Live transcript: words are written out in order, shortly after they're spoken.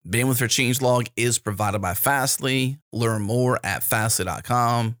Bandwidth for changelog is provided by Fastly. Learn more at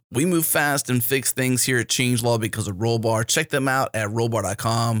fastly.com. We move fast and fix things here at changelog because of Rollbar. Check them out at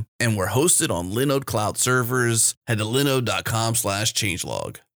rollbar.com. And we're hosted on Linode Cloud servers. Head to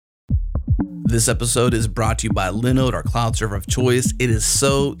linode.com/changelog. This episode is brought to you by Linode, our cloud server of choice. It is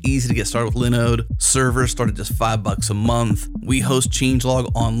so easy to get started with Linode. Servers start at just $5 a month. We host changelog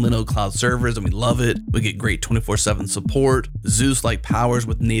on Linode cloud servers and we love it. We get great 24/7 support, Zeus-like powers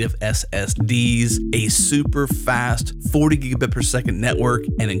with native SSDs, a super fast 40 gigabit per second network,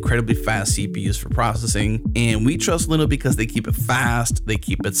 and incredibly fast CPUs for processing. And we trust Linode because they keep it fast, they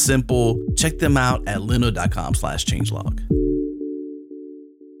keep it simple. Check them out at linode.com/changelog.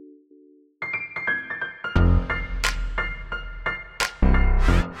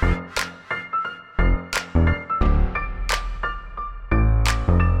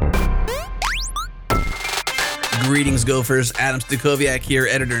 Greetings, Gophers. Adam Stacoviak here,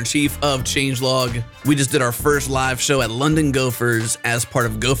 Editor-in-Chief of changelog. We just did our first live show at London Gophers as part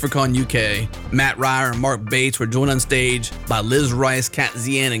of GopherCon UK. Matt Ryer and Mark Bates were joined on stage by Liz Rice, Kat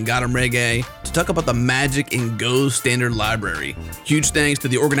Zień, and Gautam Rege to talk about the magic in Go standard library. Huge thanks to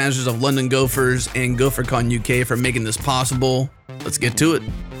the organizers of London Gophers and GopherCon UK for making this possible. Let's get to it.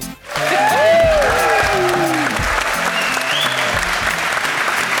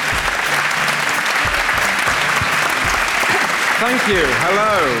 Thank you.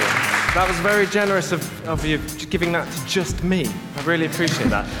 Hello. That was very generous of you giving that to just me. I really appreciate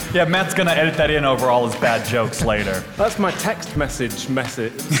that. Yeah, Matt's going to edit that in over all his bad jokes later. That's my text message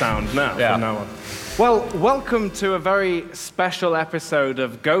sound now from now on. Well, welcome to a very special episode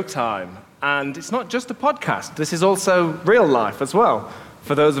of Go Time. And it's not just a podcast. This is also real life as well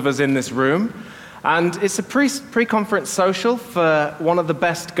for those of us in this room. And it's a pre-conference social for one of the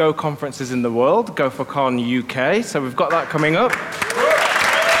best Go conferences in the world, GopherCon UK. So we've got that coming up.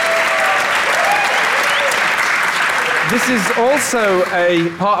 This is also a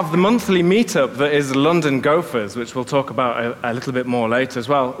part of the monthly meetup that is London Gophers, which we'll talk about a little bit more later as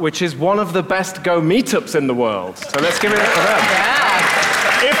well, which is one of the best Go meetups in the world. So let's give it up for them.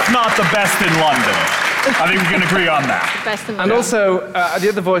 Yeah. If not the best in London. I think we can agree on that. Best in the and also, the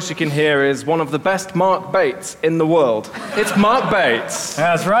other voice you can hear is one of the best Mark Bates in the world. It's Mark Bates.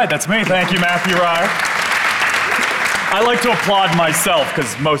 That's right, that's me. Thank you, Matthew Ryer. I like to applaud myself,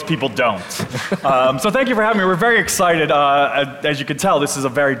 because most people don't. So thank you for having me. We're very excited. As you can tell, this is a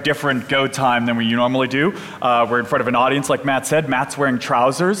very different Go time than we normally do. We're in front of an audience, like Matt said. Matt's wearing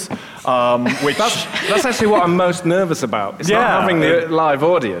trousers, which... That's actually what I'm most nervous about. It's not having the live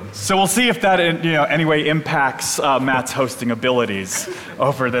audience. So we'll see if that in any way impacts Matt's hosting abilities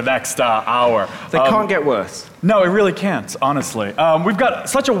over the next hour. They can't get worse. No, it really can't, honestly. We've got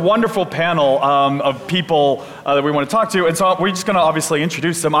such a wonderful panel of people that we want to talk to, and so we're just going to obviously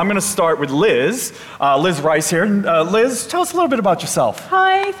introduce them. I'm going to start with Liz. Liz Rice here. Liz, tell us a little bit about yourself.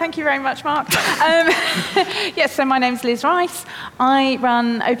 Hi, thank you very much, Mark. Yes, so my name's Liz Rice. I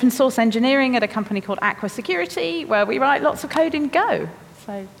run open source engineering at a company called Aqua Security, where we write lots of code in Go.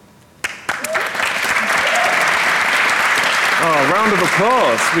 So. Oh, round of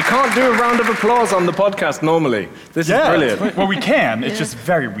applause. We can't do a round of applause on the podcast normally. This is brilliant. Well, we can. It's just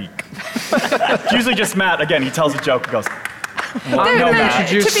very weak. It's usually just Matt. Again, he tells a joke and goes, no,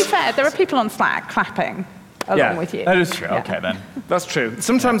 to be fair, there are people on Slack clapping along with you. That is true. Yeah. Okay, then. That's true.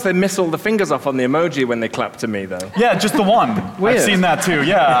 Sometimes they miss all the fingers off on the emoji when they clap to me, though. Yeah, just the one. Weird. I've seen that too,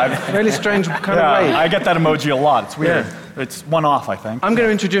 yeah. Really strange kind of way. I get that emoji a lot. It's weird. Yeah. It's one off, I think. I'm going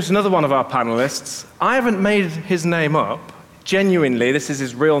to introduce another one of our panelists. I haven't made his name up. Genuinely, this is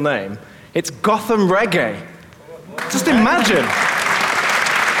his real name. It's Gautam Rege. Just imagine.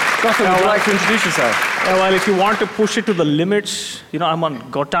 Gautam, would you like to introduce yourself? Well, if you want to push it to the limits, I'm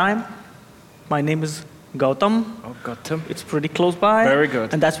on Go Time. My name is Gautam. Oh, Gautam. It's pretty close by. Very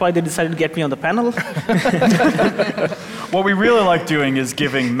good. And that's why they decided to get me on the panel. What we really like doing is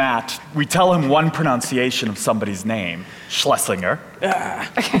giving Matt, we tell him one pronunciation of somebody's name. Schlesinger,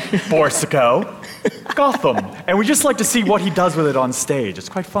 Borsico, Gautam. And we just like to see what he does with it on stage. It's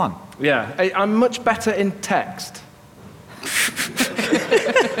quite fun. Yeah, I'm much better in text.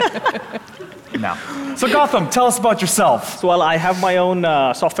 No. So Gautam, tell us about yourself. So, I have my own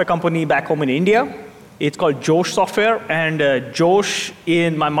software company back home in India. It's called Josh Software, and Josh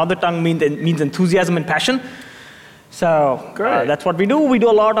in my mother tongue means enthusiasm and passion. So that's what we do. We do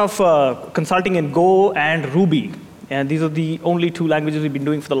a lot of consulting in Go and Ruby, and these are the only two languages we've been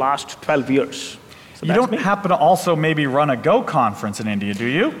doing for the last 12 years. So you that's don't me. happen to also maybe run a Go conference in India, do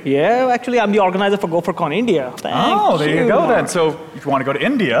you? Yeah, actually, I'm the organizer for GopherCon India. Oh, there you go Mark. then. So if you want to go to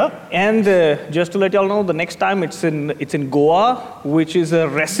India, And just to let y'all know, the next time it's in Goa, which is a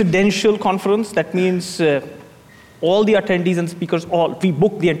residential conference. That means all the attendees and speakers, we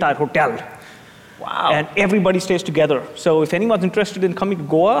book the entire hotel. wow. And everybody stays together. So if anyone's interested in coming to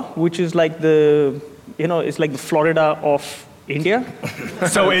Goa, which is like it's like the Florida of India.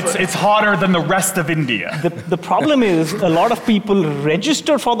 So it's hotter than the rest of India. The problem is a lot of people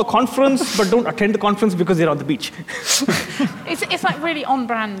register for the conference but don't attend the conference because they're on the beach. It's like really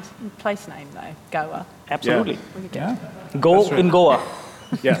on-brand place name, though, Goa. Absolutely. Yeah. Go in Goa.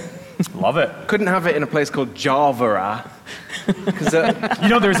 Yeah. Love it. Couldn't have it in a place called Java. Because You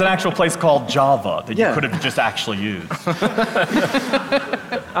know, there's an actual place called Java that you Yeah. could have just actually used.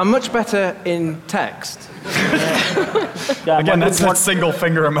 I'm much better in text. Yeah, Again, that's that single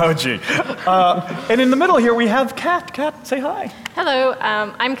finger emoji. And in the middle here, we have Kat. Kat, say hi. Hello,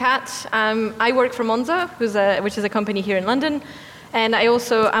 I'm Kat. I work for Monza, which is a company here in London. And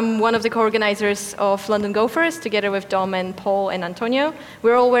I'm one of the co-organizers of London Gophers, together with Dom and Paul and Antonio.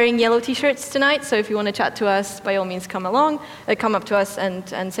 We're all wearing yellow t-shirts tonight, so if you want to chat to us, by all means come up to us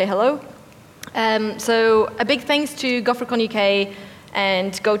and say hello. So a big thanks to GopherCon UK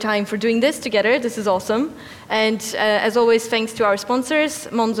and GoTime for doing this together. This is awesome. And as always, thanks to our sponsors,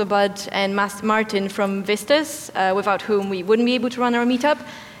 Monzo Bud and Martin from Vistas, without whom we wouldn't be able to run our meetup.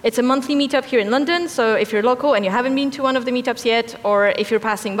 It's a monthly meetup here in London, so if you're local and you haven't been to one of the meetups yet, or if you're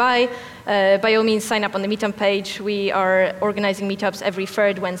passing by all means sign up on the meetup page. We are organizing meetups every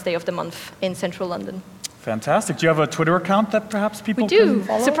third Wednesday of the month in central London. Fantastic. Do you have a Twitter account that perhaps people We do, can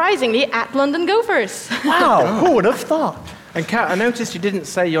follow? surprisingly, at London Gophers. Wow, who would have thought? And Kat, I noticed you didn't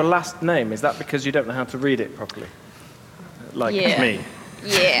say your last name. Is that because you don't know how to read it properly? Like Yeah. me.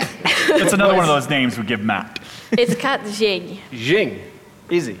 Yeah. It's another one of those names we give Matt. It's Kat Zień. Zień.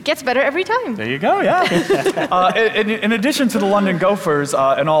 Easy. Gets better every time. There you go, yeah. In addition to the London Gophers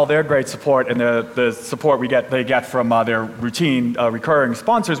and all their great support and the support they get from their routine recurring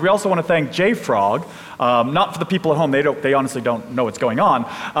sponsors, we also want to thank JFrog. Not for the people at home, they honestly don't know what's going on.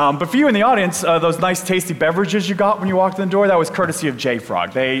 But for you in the audience, those nice tasty beverages you got when you walked in the door, that was courtesy of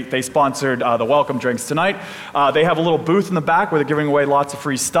JFrog. They sponsored the welcome drinks tonight. They have a little booth in the back where they're giving away lots of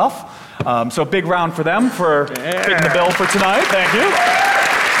free stuff. So a big round for them for fitting the bill for tonight. Thank you.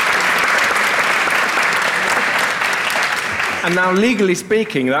 And now, legally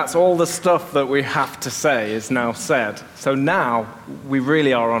speaking, that's all the stuff that we have to say is now said. So now we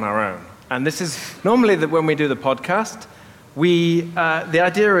really are on our own. And this is normally that when we do the podcast, the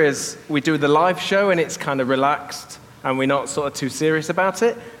idea is we do the live show and it's kind of relaxed and we're not sort of too serious about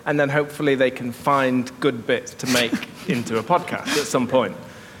it. And then hopefully they can find good bits to make into a podcast at some point.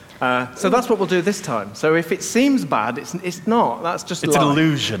 So that's what we'll do this time. So if it seems bad, it's not. That's just It's an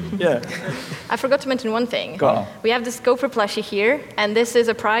illusion. Yeah. I forgot to mention one thing. Go on. We have this Gopher plushie here, and this is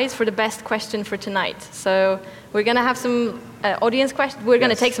a prize for the best question for tonight. So we're going to have some audience questions. We're going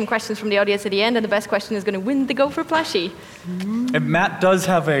to take some questions from the audience at the end, and the best question is going to win the Gopher plushie. And Matt does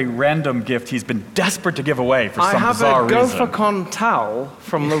have a random gift he's been desperate to give away for some bizarre reason. I have a GopherCon towel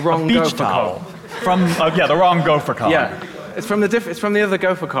from the wrong beach GopherCon. towel. From, the wrong GopherCon. Yeah. It's from the other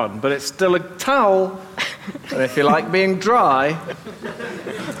GopherCon, but it's still a towel. And if you like being dry,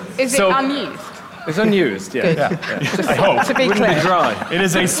 Is it unused? it's unused. Yeah. I hope. To be Wouldn't be clear. dry. It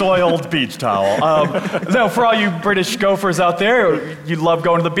is a soiled beach towel. Now, for all you British gophers out there, you love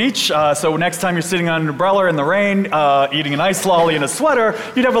going to the beach. So next time you're sitting on an umbrella in the rain, eating an ice lolly in a sweater,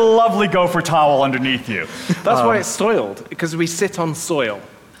 you'd have a lovely gopher towel underneath you. That's why it's soiled, because we sit on soil.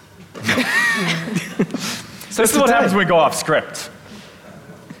 So This is what happens when we go off script.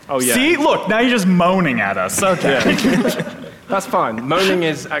 Oh yeah. See? Look, now you're just moaning at us. Okay. That's fine. Moaning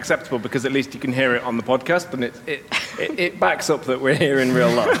is acceptable because at least you can hear it on the podcast, and it backs up that we're here in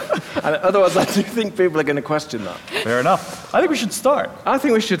real life. And otherwise, I do think people are going to question that. Fair enough. I think we should start. I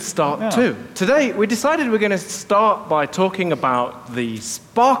think we should start too. Today, we decided we're going to start by talking about the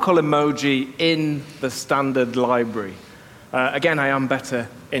sparkle emoji in the standard library. Again, I am better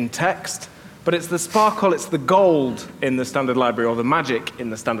in text. But it's the sparkle, it's the gold in the standard library, or the magic in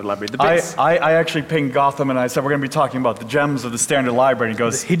the standard library. The bits. I actually pinged Gautam and I said, we're going to be talking about the gems of the standard library. And he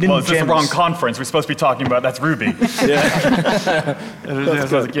goes, hidden well, is this the gems. wrong conference? We're supposed to be talking about, that's Ruby. Yeah.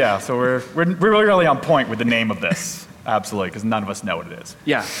 Yeah, so we're really on point with the name of this. Absolutely, because none of us know what it is.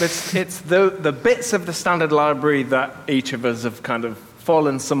 Yeah, it's the bits of the standard library that each of us have kind of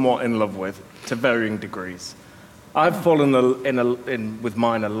fallen somewhat in love with, to varying degrees. I've fallen with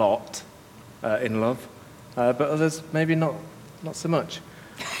mine a lot. In love, but others maybe not so much.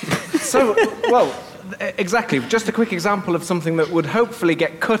 So, well, exactly. Just a quick example of something that would hopefully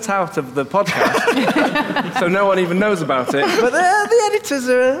get cut out of the podcast, so no one even knows about it. But the editors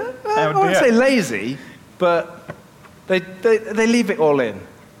are, I won't say lazy, but they leave it all in,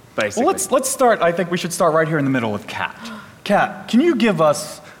 basically. Well, let's start. I think we should start right here in the middle with Kat. Kat, can you give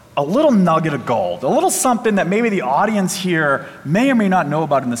us a little nugget of gold, a little something that maybe the audience here may or may not know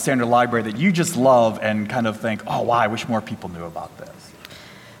about in the standard library that you just love and kind of think, oh, wow, I wish more people knew about this?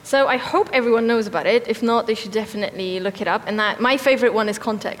 So I hope everyone knows about it. If not, they should definitely look it up. And my favorite one is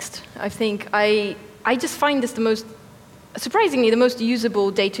context. I think I just find this surprisingly, the most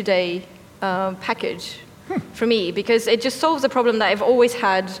usable day-to-day package for me, because it just solves a problem that I've always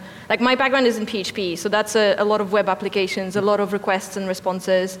had. Like, my background is in PHP, so that's a lot of web applications, a lot of requests and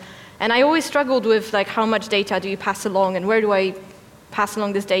responses. And I always struggled with, like, how much data do you pass along, and where do I pass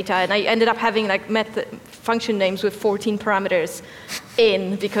along this data? And I ended up having, like, function names with 14 parameters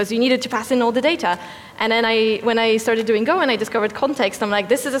in, because you needed to pass in all the data. And then when I started doing Go and I discovered context, I'm like,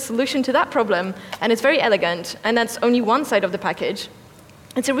 this is a solution to that problem. And it's very elegant, and that's only one side of the package.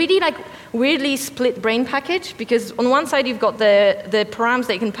 It's a really, like, weirdly split brain package, because on one side you've got the params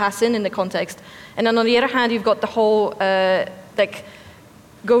that you can pass in the context, and then on the other hand you've got the whole like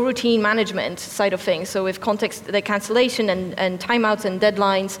Go routine management side of things. So with context, the cancellation and timeouts and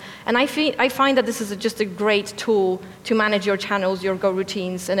deadlines. And I find that this is just a great tool to manage your channels, your Go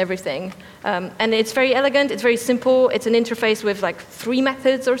routines, and everything. And it's very elegant. It's very simple. It's an interface with like 3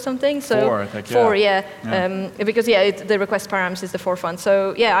 methods or something. So 4, I think. 4, yeah. Because the request params is the 4th one.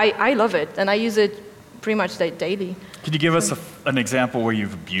 So yeah, I love it, and I use it pretty much daily. Could you give us an example where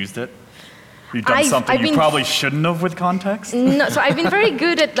you've abused it? You've done something you probably shouldn't have with context? No, so I've been very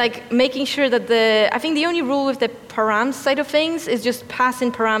good at, like, making sure that I think the only rule with the params side of things is just pass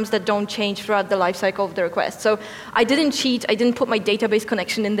in params that don't change throughout the life cycle of the request. So I didn't cheat. I didn't put my database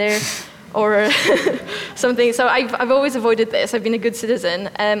connection in there or something. So I've always avoided this. I've been a good citizen.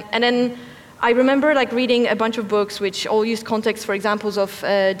 And then I remember, like, reading a bunch of books which all used context for examples of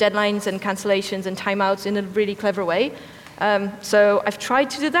deadlines and cancellations and timeouts in a really clever way. So I've tried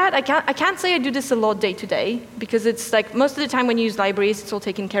to do that. I can't say I do this a lot day to day, because it's like most of the time when you use libraries, it's all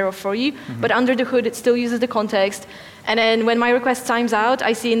taken care of for you. Mm-hmm. But under the hood, it still uses the context. And then when my request times out,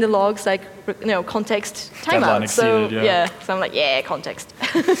 I see in the logs, like, context timeout. So so I'm like, yeah, context.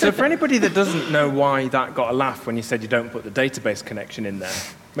 So for anybody that doesn't know why that got a laugh when you said you don't put the database connection in there,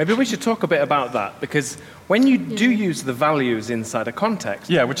 maybe we should talk a bit about that, because when you do use the values inside a context...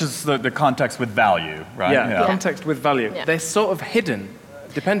 Yeah, which is the context with value, right? Yeah, context with value. Yeah. They're sort of hidden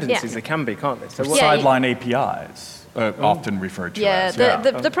dependencies, they can be, can't they? So sideline APIs. Often referred to as.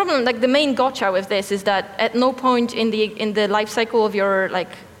 The problem, like, the main gotcha with this is that at no point in the life cycle of your,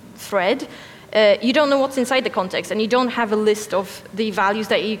 like, thread, you don't know what's inside the context, and you don't have a list of the values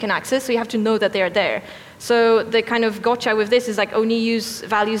that you can access, so you have to know that they are there. So the kind of gotcha with this is, like, only use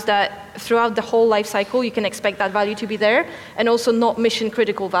values that throughout the whole life cycle you can expect that value to be there, and also not mission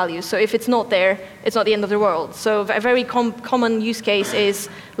critical values. So if it's not there, it's not the end of the world. So a very common use case is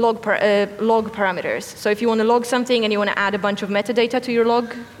log parameters. So if you want to log something and you want to add a bunch of metadata to your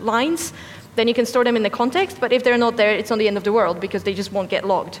log lines, then you can store them in the context, but if they're not there, it's not the end of the world, because they just won't get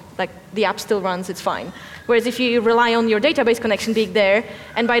logged. Like, the app still runs, it's fine. Whereas if you rely on your database connection being there,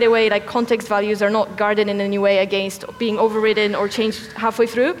 and by the way, like, context values are not guarded in any way against being overridden or changed halfway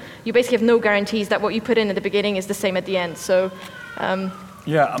through, you basically have no guarantees that what you put in at the beginning is the same at the end. So,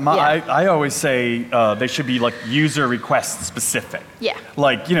 I always say they should be, like, user request specific. Yeah.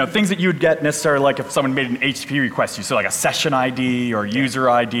 Like, things that you'd get necessarily, like, if someone made an HTTP request, you say, like, a session ID or user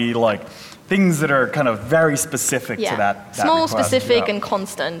ID, like, things that are kind of very specific to that small, request. Specific, and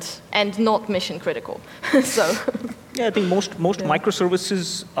constant, and not mission critical. So. Yeah, I think most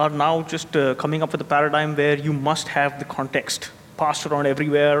microservices are now just coming up with a paradigm where you must have the context passed around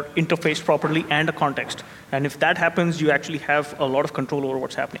everywhere, interfaced properly, and a context. And if that happens, you actually have a lot of control over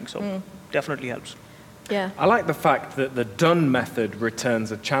what's happening. So definitely helps. Yeah. I like the fact that the done method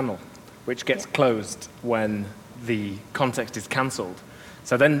returns a channel, which gets closed when the context is cancelled.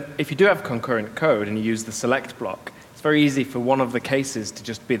 So then, if you do have concurrent code and you use the select block, it's very easy for one of the cases to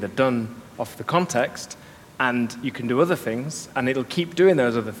just be the done of the context, and you can do other things, and it'll keep doing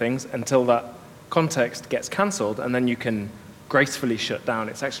those other things until that context gets cancelled, and then you can gracefully shut down.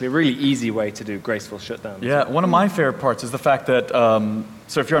 It's actually a really easy way to do graceful shutdown. Yeah, one of my favorite parts is the fact that,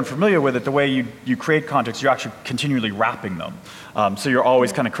 so if you're unfamiliar with it, the way you create context, you're actually continually wrapping them. So you're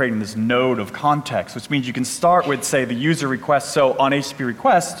always kind of creating this node of context, which means you can start with, say, the user request. So on HTTP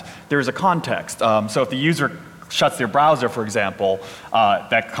request, there's a context. So if the user shuts their browser, for example,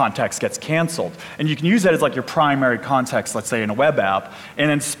 that context gets canceled. And you can use that as like your primary context, let's say in a web app, and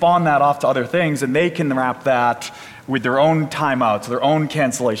then spawn that off to other things, and they can wrap that with their own timeouts, their own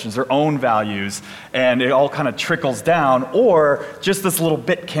cancellations, their own values, and it all kind of trickles down, or just this little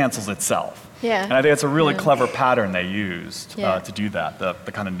bit cancels itself. Yeah. And I think it's a really clever pattern they used to do that,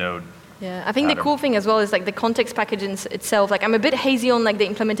 the kind of node. Yeah, I think the cool thing as well is like the context package itself. Like I'm a bit hazy on like the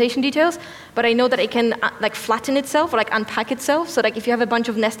implementation details, but I know that it can like flatten itself or like unpack itself. So like if you have a bunch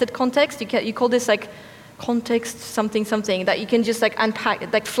of nested context, you call this like context something something, that you can just like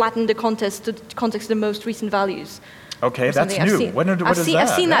unpack, like flatten the context to the most recent values. Okay, that's new. What is that? I've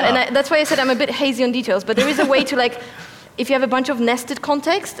seen that, and that's why I said I'm a bit hazy on details. But there is a way to like, if you have a bunch of nested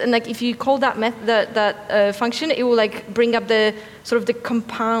context, and like if you call that function, it will like bring up the sort of the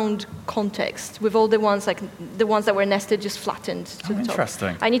compound context with all the ones that were nested just flattened to the top.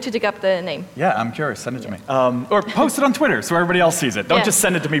 Interesting. I need to dig up the name. Yeah, I'm curious. Send it to me. Or post it on Twitter so everybody else sees it. Don't just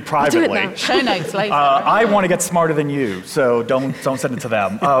send it to me privately. I'll do it now. Show notes later. I want to get smarter than you, so don't send it to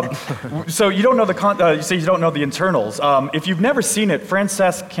them. So you don't know you say you don't know the internals. If you've never seen it,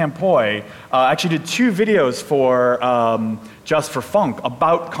 Francesc Campoy actually did 2 videos for Just for Funk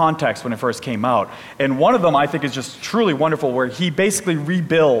about context when it first came out. And one of them I think is just truly wonderful, where he basically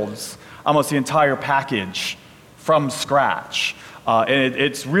rebuilds almost the entire package from scratch. And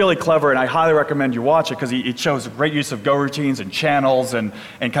it's really clever, and I highly recommend you watch it because it shows great use of Go routines and channels and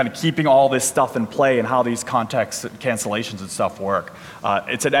kind of keeping all this stuff in play and how these context cancellations and stuff work.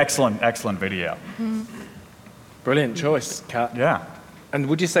 It's an excellent, excellent video. Mm-hmm. Brilliant choice, Kat. Yeah. And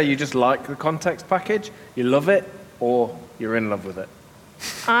would you say you just like the context package? You love it, or you're in love with it?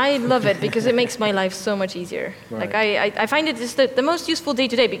 I love it because it makes my life so much easier. Right. Like I find it just the most useful day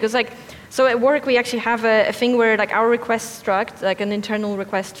to day, because like, so at work we actually have a thing where like our request struct, like an internal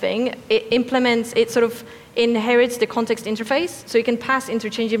request thing, it sort of inherits the context interface, so you can pass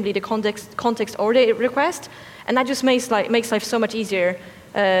interchangeably the context or the request, and that just makes life so much easier.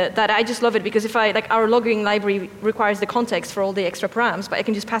 That I just love it, because if our logging library requires the context for all the extra params, but I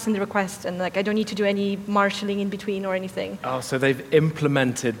can just pass in the request, and like I don't need to do any marshalling in between or anything. Oh, so they've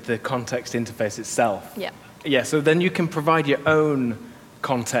implemented the context interface itself. Yeah. Yeah, so then you can provide your own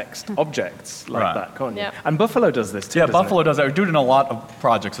context objects like that, can't you? Yeah. And Buffalo does this too. Yeah, doesn't Buffalo it? does that. We do it in a lot of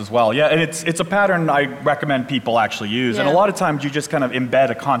projects as well. Yeah, and it's a pattern I recommend people actually use. And a Yeah. lot of times you just kind of embed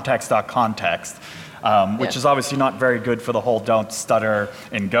a context.context. Which is obviously not very good for the whole don't stutter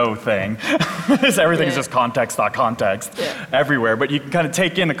and go thing. Everything is just context.context everywhere. But you can kind of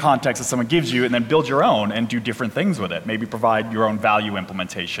take in the context that someone gives you and then build your own and do different things with it. Maybe provide your own value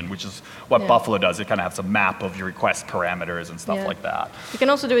implementation, which is what Buffalo does. It kind of has a map of your request parameters and stuff like that. You can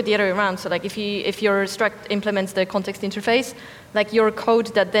also do it the other way around. So like if your struct implements the context interface, like your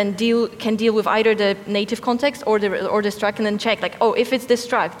code that then can deal with either the native context or the struct, and then check like, oh, if it's this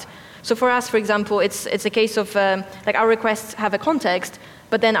struct. So for us, for example, it's a case of like our requests have a context,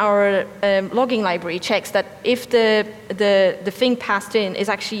 but then our logging library checks that if the thing passed in is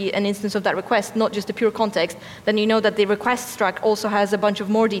actually an instance of that request, not just the pure context, then you know that the request struct also has a bunch of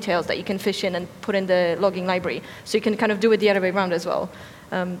more details that you can fish in and put in the logging library. So you can kind of do it the other way around as well.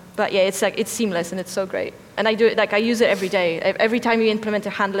 But yeah, it's seamless and it's so great. And I do it, like I use it every day. Every time you implement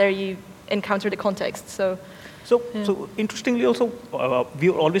a handler, you encounter the context. So interestingly also, we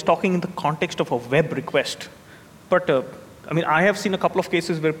are always talking in the context of a web request. But I mean, I have seen a couple of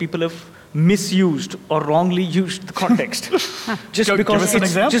cases where people have misused or wrongly used the context. just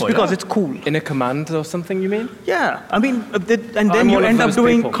because it's cool. In a command or something, you mean? Yeah, I mean, and then you end up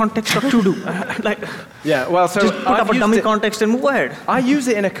doing context of to-do. Yeah, well, so just put up a dummy context and move ahead. I use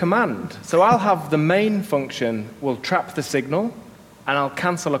it in a command. So I'll have the main function will trap the signal, and I'll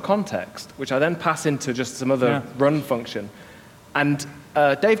cancel a context, which I then pass into just some other run function. And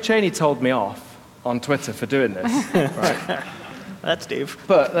Dave Cheney told me off on Twitter for doing this. Right? That's Dave.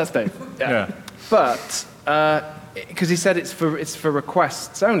 But that's Dave. Yeah. But because he said it's for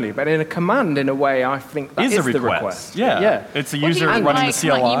requests only, but in a command, in a way, I think that is the request. Yeah. It's a user running the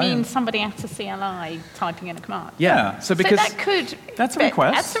CLI. You mean somebody at a CLI typing in a command? Yeah. So because that's a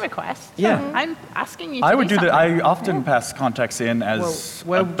request. That's a request. Yeah. I'm asking you to I would do that. something. I often pass context in as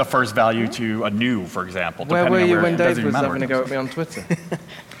the first value to a new, for example. Where were you when Dave was having a go at me on Twitter?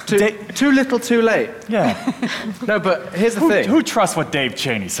 Too little, too late. Yeah. No, but here's the thing. Who trusts what Dave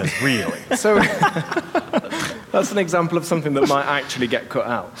Cheney says, really? So that's an example of something that might actually get cut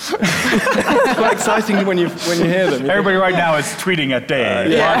out. It's quite exciting when you hear them. Everybody right now is tweeting at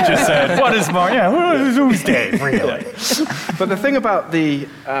Dave. Yeah. Mark just said, what is Mark? Yeah, who's Dave, really? But the thing about the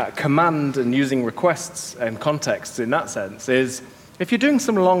command and using requests and contexts in that sense is if you're doing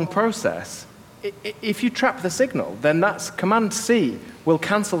some long process, if you trap the signal, then that's Command-C will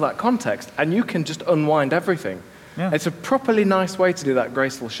cancel that context, and you can just unwind everything. Yeah. It's a properly nice way to do that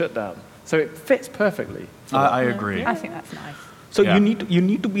graceful shutdown. So it fits perfectly. I agree. I think that's nice. So Yeah. you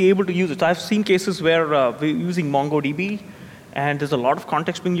need to be able to use it. I've seen cases where we're using MongoDB, and there's a lot of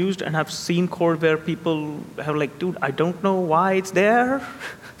context being used, and I've seen code where people have like, dude, I don't know why it's there,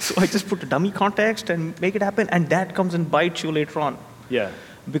 so I just put a dummy context and make it happen, and that comes and bites you later on. Yeah.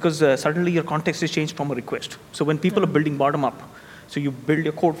 Because suddenly your context is changed from a request. So when people are building bottom up, so you build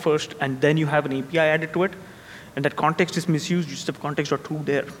your code first, and then you have an API added to it, and that context is misused, you just have context.true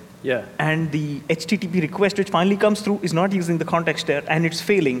there. Yeah. And the HTTP request which finally comes through is not using the context there, and it's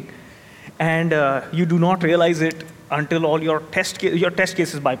failing. And you do not realize it until all your test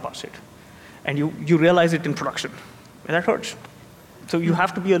cases bypass it. And you realize it in production. And that hurts. So you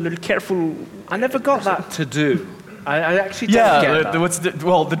have to be a little careful. I never got that to do. I actually don't get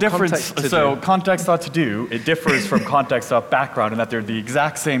that. The difference, context.to-do, it differs from context.background in that they're the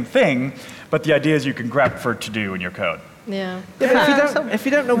exact same thing, but the idea is you can grep for to-do in your code. Yeah. If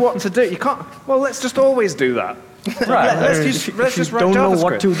you don't know what to do, you can't. Well, let's just always do that. Right. Let's just write don't know JavaScript.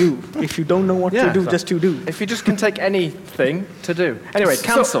 what to do. If you don't know what to do, just to do. If you just can take anything to do. Anyway,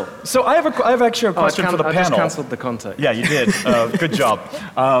 cancel. So I have actually a question for the panel. I just cancelled the context. Yeah, you did. Good job.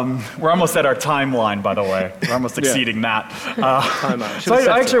 We're almost at our timeline, by the way. We're almost exceeding that. Timeout. So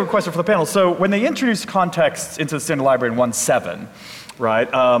I actually have a question for the panel. So when they introduced context into the standard library in 1.7, right,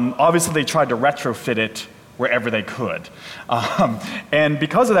 obviously they tried to retrofit it wherever they could. And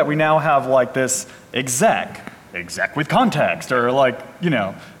because of that, we now have like this exec with context, or like,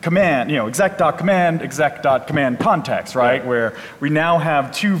 command, exec.command, exec.command context, right? Yeah. Where we now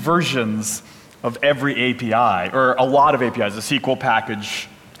have two versions of every API, or a lot of APIs. The SQL package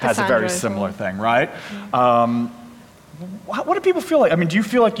has a very similar thing, right? What do people feel like? I mean, do you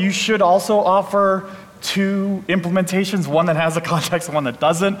feel like you should also offer two implementations, one that has a context and one that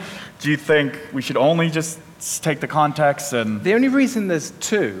doesn't? Do you think we should only just take the context and... The only reason there's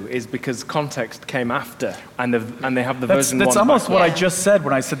two is because context came after, and they have the version 1. That's almost what I just said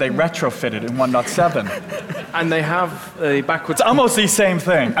when I said they retrofitted in 1.7. And they have the backwards... It's almost the same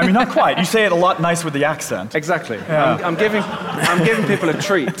thing. I mean, not quite. You say it a lot nicer with the accent. Exactly. Yeah. I'm giving people a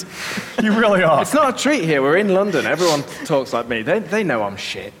treat. You really are. It's not a treat here. We're in London. Everyone talks like me. They know I'm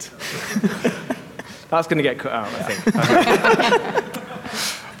shit. That's going to get cut out, I think.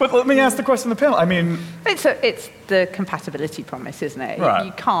 But let me ask the question to the panel. I mean... It's the compatibility promise, isn't it? Right.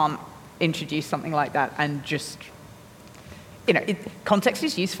 You can't introduce something like that and just... context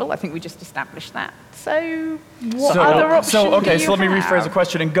is useful. I think we just established that. So what other options do you let me have? rephrase the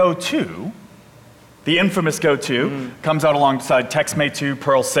question. In Go 2, the infamous Go 2 comes out alongside TextMate 2,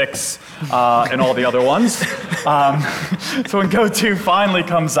 Perl 6, and all the other ones. So when Go 2 finally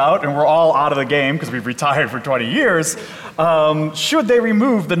comes out, and we're all out of the game because we've retired for 20 years, should they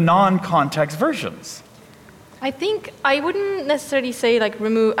remove the non-context versions? I think I wouldn't necessarily say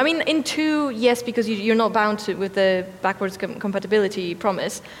remove. I mean, in 2, yes, because you're not bound to with the backwards compatibility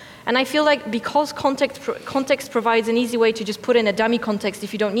promise. And I feel like because context provides an easy way to just put in a dummy context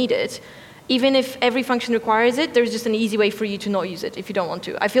if you don't need it, even if every function requires it, there's just an easy way for you to not use it if you don't want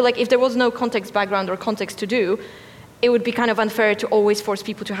to. I feel like if there was no context background or context to do, it would be kind of unfair to always force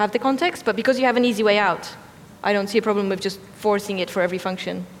people to have the context. But because you have an easy way out, I don't see a problem with just forcing it for every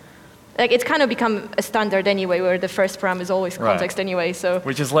function. It's kind of become a standard anyway, where the first param is always context anyway. So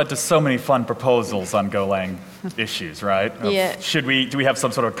which has led to so many fun proposals on Golang issues, right? Yeah. Do we have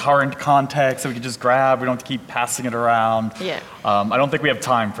some sort of current context that we can just grab? We don't have to keep passing it around. Yeah. I don't think we have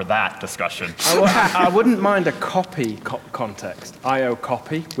time for that discussion. I wouldn't mind a copy context. IO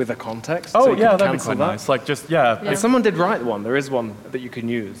copy with a context. Oh, so yeah, that'd be quite nice. And someone did write one. There is one that you can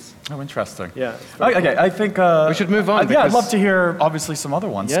use. Oh, interesting. Yeah. Okay, I think... we should move on. Yeah, I'd love to hear, obviously, some other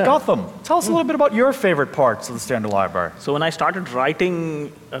ones. Yeah. Gautam, tell us a little bit about your favorite parts of the standard library. So when I started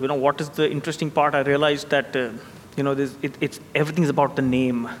writing, what is the interesting part, I realized that, everything's about the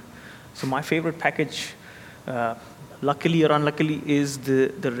name. So my favorite package, luckily or unluckily, is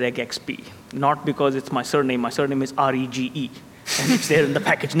the regexp. Not because it's my surname. My surname is Rege. And it's there in the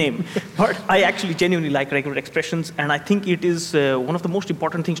package name. But I actually genuinely like regular expressions, and I think it is one of the most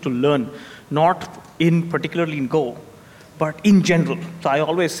important things to learn, not particularly in Go, but in general. So I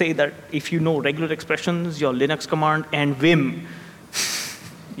always say that if you know regular expressions, your Linux command, and Vim,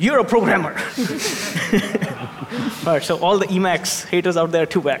 you're a programmer. All right, so all the Emacs haters out there,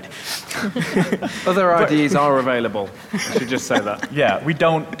 too bad. Other IDEs are available. I should just say that. Yeah, we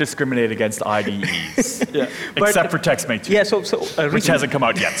don't discriminate against IDEs. Except for TextMate 2, which hasn't come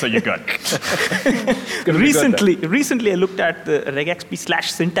out yet, so you're good. Recently, I looked at the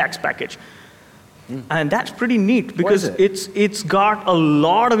regexp/syntax package. And that's pretty neat because it's got a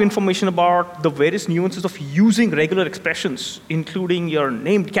lot of information about the various nuances of using regular expressions, including your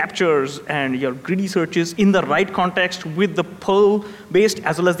named captures and your greedy searches in the right context with the Perl-based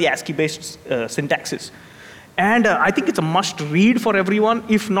as well as the ASCII-based syntaxes. And I think it's a must-read for everyone,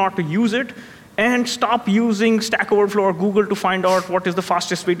 if not to use it. And stop using Stack Overflow or Google to find out what is the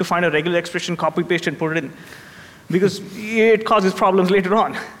fastest way to find a regular expression, copy, paste, and put it in. Because it causes problems later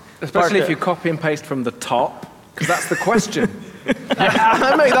on. Especially if you copy and paste from the top, because that's the question.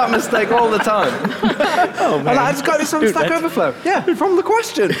 I make that mistake all the time. Oh, man. I just got this on Stack Overflow. Yeah, from the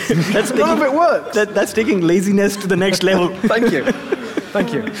question. None of it works. That's taking laziness to the next level. Thank you.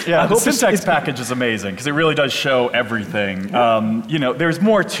 Thank you. Yeah, the syntax package is amazing because it really does show everything. You know, there's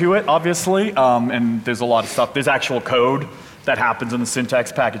more to it, obviously, and there's a lot of stuff. There's actual code that happens in the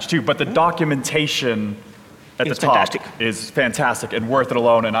syntax package too, but the documentation at the top is fantastic and worth it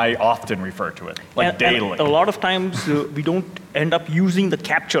alone, and I often refer to it, like daily. And a lot of times we don't end up using the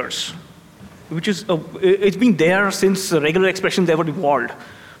captures, which is, it's been there since regular expressions ever evolved.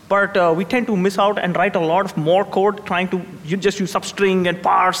 But we tend to miss out and write a lot of more code trying to just use substring and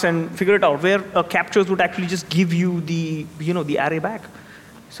parse and figure it out, where captures would actually just give you the, the array back.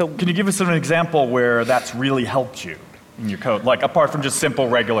 So can you give us an example where that's really helped you in your code? Like, apart from just simple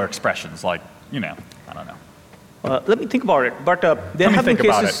regular expressions, like, I don't know. Let me think about it. But there have been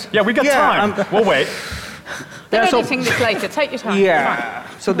cases. Yeah, we got time. We'll wait. Do anything this later. Take your time. Yeah.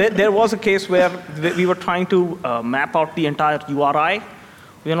 So there was a case where we were trying to map out the entire URI.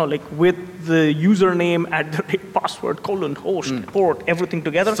 Like with the username, password, host, port, everything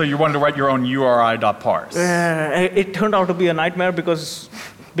together. So you wanted to write your own URI.parse. It turned out to be a nightmare because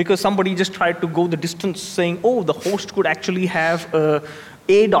somebody just tried to go the distance saying, oh, the host could actually have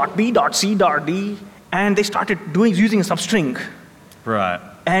A.B.C.D, and they started using a substring. Right.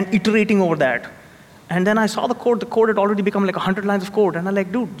 And iterating over that. And then I saw the code had already become like 100 lines of code. And I'm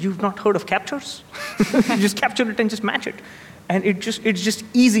like, dude, you've not heard of captures? You just capture it and just match it. And it's just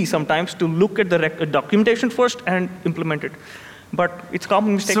easy sometimes to look at the documentation first and implement it. But it's a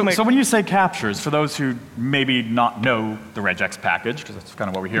common mistake. So when you say captures, for those who maybe not know the regex package, because that's kind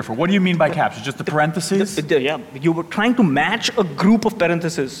of what we're here for, what do you mean by captures? Just the parentheses? Yeah, you were trying to match a group of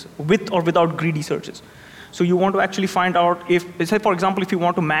parentheses with or without greedy searches. So you want to actually find out if, say for example, if you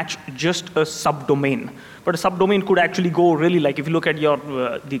want to match just a subdomain. But a subdomain could actually go really, like if you look at your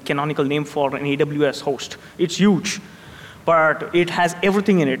the canonical name for an AWS host, it's huge. But it has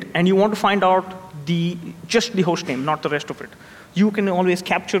everything in it, and you want to find out just the host name, not the rest of it. You can always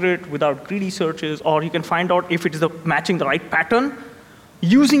capture it without greedy searches, or you can find out if it is matching the right pattern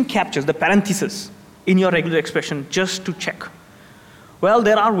using captures, the parentheses, in your regular expression just to check. Well,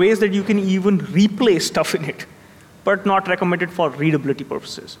 there are ways that you can even replace stuff in it, but not recommended for readability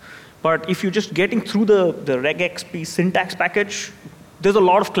purposes. But if you're just getting through the regexp syntax package, there's a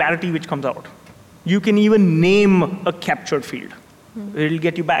lot of clarity which comes out. You can even name a captured field. It'll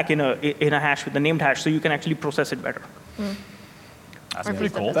get you back in a hash with a named hash, so you can actually process it better. That's pretty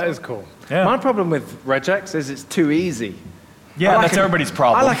cool. That is cool. Yeah. My problem with regex is it's too easy. Yeah, that's everybody's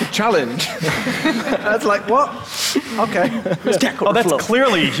problem. I like a challenge. That's like, what? Okay. Oh, that's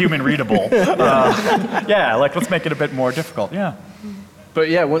clearly human readable. Yeah, like let's make it a bit more difficult. Yeah. But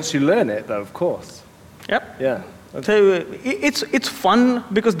yeah, once you learn it, though, of course. Yep. Yeah. So it's fun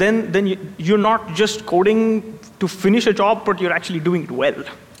because then you're not just coding to finish a job, but you're actually doing it well.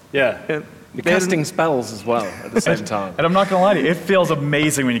 Yeah. You're casting spells as well at the same time. And I'm not going to lie to you, it feels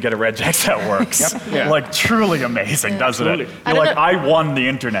amazing when you get a regex that works. Yep. Yeah. Like truly amazing, doesn't it? You're like, I won the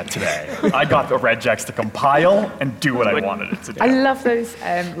internet today. I got the regex to compile and do what I wanted it to do. I love those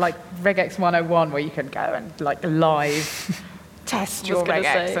like regex 101 where you can go and like live test your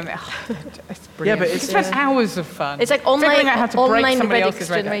regex. And it's brilliant. Yeah, but it's spent hours of fun. It's like figuring out how to break online somebody regex else's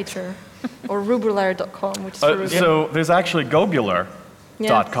regex. generator, or rubular.com, which is for Ruby. So there's actually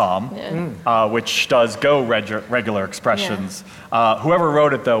Gobular.com, which does Go regular expressions. Whoever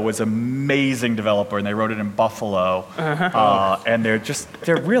wrote it, though, was an amazing developer, and they wrote it in Buffalo. And they're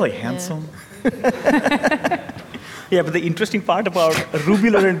really handsome. Yeah, but the interesting part about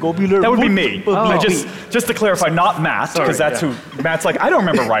Rubular and Gobular... That would be me. Just to clarify, not Matt, because that's who... Matt's like, I don't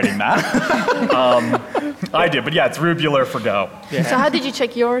remember writing that. I did, but yeah, it's Rubular for Go. Yeah. So how did you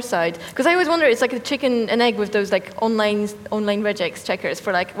check your side? Because I always wonder, it's like a chicken and egg with those like online regex checkers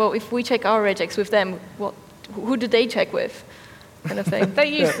for like, well, if we check our regex with them, who do they check with? Kind of thing.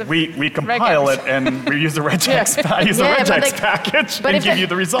 They use the we compile it and we use the regex, package and give you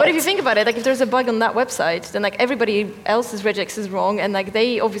the result. But if you think about it, like if there's a bug on that website, then like everybody else's regex is wrong, and like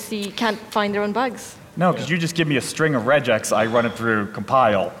they obviously can't find their own bugs. No, because you just give me a string of regex, I run it through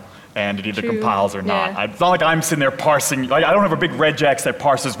compile, and it either compiles or not. It's not like I'm sitting there parsing. Like, I don't have a big regex that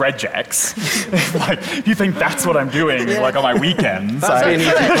parses regex. Like, if you think that's what I'm doing, like on my weekends. That's an easy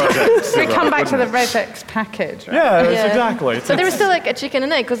project. So we come back to the regex package, right? Yeah, exactly. So there is still like a chicken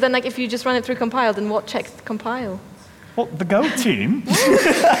and egg, because then like if you just run it through compile, then what checks compile? Well, the Go team.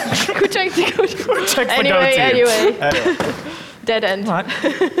 Who checks the Go team? Who checks the Go team? Anyway. Dead end. Right.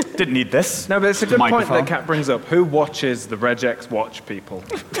 Didn't need this. No, but it's a good point Microphone. that Kat brings up. Who watches the regex watch people?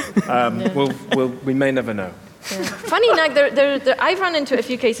 We may never know. Yeah. Funny enough, I've run into a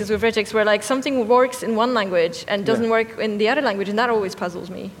few cases with regex where like something works in one language and doesn't work in the other language, and that always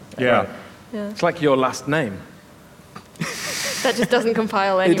puzzles me. Yeah. It's like your last name. That just doesn't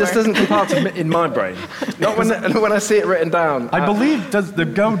compile anywhere. It just doesn't compile in my brain. Not when I see it written down. I believe the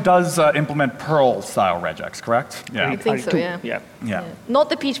Go does implement Perl-style regex, correct? I think so, Yeah. Not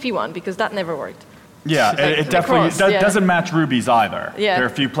the PHP one, because that never worked. Yeah, it definitely doesn't match Ruby's either. Yeah. There are a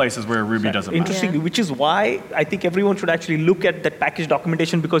very few places where Ruby doesn't match. Interestingly, which is why I think everyone should actually look at that package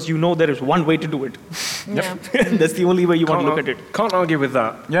documentation, because you know there is one way to do it. Yeah. That's the only way you want to look at it. Can't argue with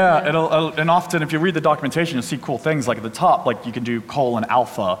that. Yeah, and often if you read the documentation, you'll see cool things like at the top, like you can do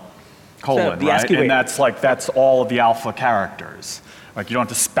 $alpha, the right? ASCII way. And that's all of the alpha characters. Like you don't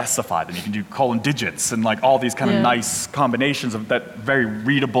have to specify them. You can do colon digits and like all these kind of nice combinations of that very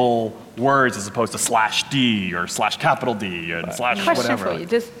readable words as opposed to /D or /D and / Question whatever. for you: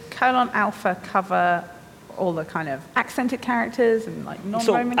 does $alpha cover all the kind of accented characters and like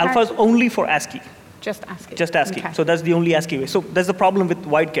non-Roman So alpha is characters? only for ASCII. Just ASCII. Just ASCII. Okay. So that's the only ASCII way. So there's the problem with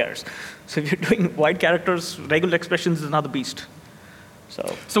wide chars. So if you're doing wide characters, regular expressions is another beast.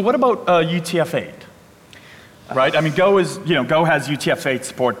 So what about UTF-8? Right? I mean, Go has UTF-8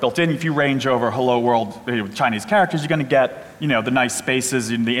 support built in. If you range over hello world Chinese characters, you're going to get, the nice spaces,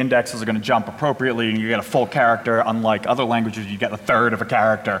 and the indexes are going to jump appropriately, and you get a full character. Unlike other languages, you get a third of a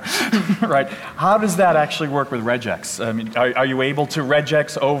character, right? How does that actually work with regex? I mean, are you able to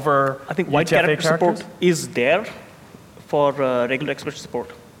regex over I think wide UTF-8 character characters? support is there for regular expression support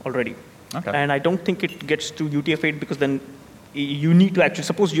already. Okay. And I don't think it gets to UTF-8 because then you need to actually,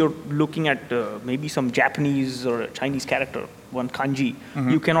 suppose you're looking at maybe some Japanese or Chinese character, one kanji,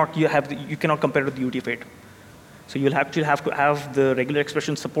 you cannot compare it with the UTF-8. So you'll actually have to have the regular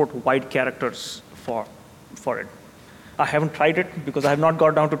expression support wide characters for it. I haven't tried it because I have not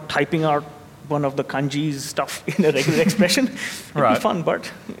got down to typing out one of the kanji's stuff in a regular expression. It'd be fun, but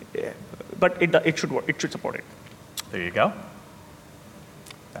it should work. It should support it. There you go.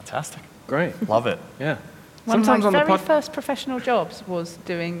 Fantastic. Great. Love it. Yeah. One of my very first professional jobs was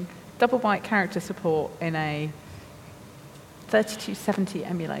doing double byte character support in a 3270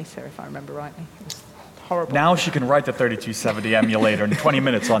 emulator, if I remember rightly. It was horrible. Now she can write the 3270 emulator in 20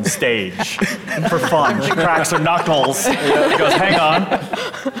 minutes on stage for fun. She cracks her knuckles. She goes, hang on.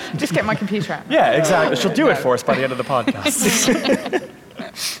 Just get my computer out. Yeah, exactly. She'll do it for us by the end of the podcast.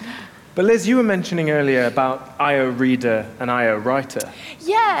 But Liz, you were mentioning earlier about IO Reader and IO Writer.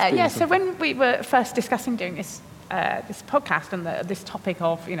 Yeah. So when we were first discussing doing this podcast and this topic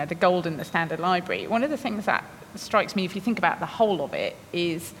of the gold in the standard library, one of the things that strikes me, if you think about the whole of it,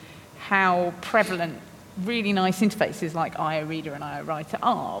 is how prevalent really nice interfaces like IO Reader and IO Writer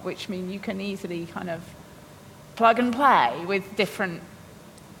are, which mean you can easily kind of plug and play with different,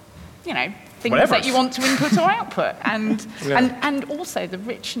 things that you want to input or output, and also the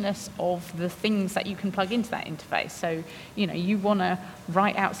richness of the things that you can plug into that interface. So, you want to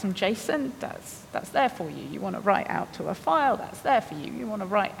write out some JSON, that's there for you. You want to write out to a file, that's there for you. You want to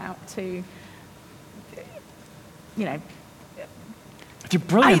write out to, They're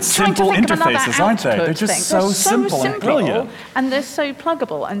brilliant, simple interfaces, aren't they? They're just so simple and brilliant. And they're so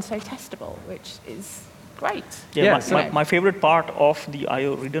pluggable and so testable, which is great. My favorite part of the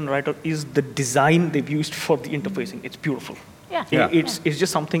IO Reader and Writer is the design they've used for the interfacing. It's beautiful. It's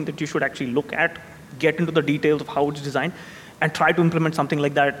just something that you should actually look at, get into the details of how it's designed, and try to implement something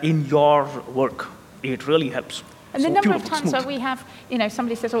like that in your work. It really helps. And the number of times where we have,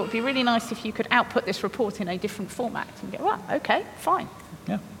 somebody says, it'd be really nice if you could output this report in a different format. And you go, well, okay, fine.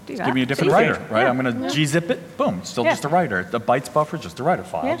 Yeah. Do that. Give me a different writer, right? Yeah. I'm going to gzip it, boom, still just a writer. The bytes buffer, just a writer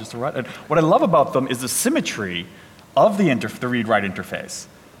file, just a writer. And what I love about them is the symmetry of the read-write interface.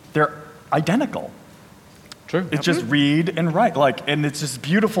 They're identical. True. It's just read and write, and it's just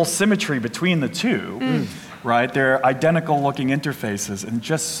beautiful symmetry between the two, right? They're identical-looking interfaces, and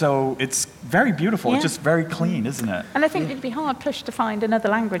it's very beautiful. It's just very clean, isn't it? And I think it'd be hard pushed to find another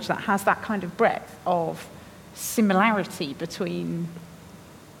language that has that kind of breadth of similarity between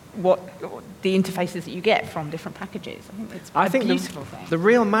the interfaces that you get from different packages. I think it's a beautiful thing. The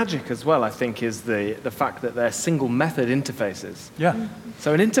real magic as well, I think, is the fact that they're single method interfaces. Yeah.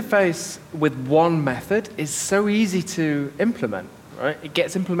 So an interface with one method is so easy to implement, right? It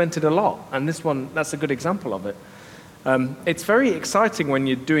gets implemented a lot, and this one, that's a good example of it. It's very exciting when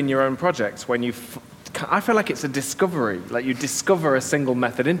you're doing your own projects, when I feel like it's a discovery, like you discover a single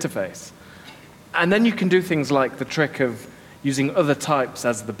method interface. And then you can do things like the trick of using other types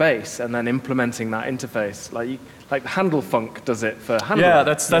as the base and then implementing that interface. Like handle func does it for handle. Yeah,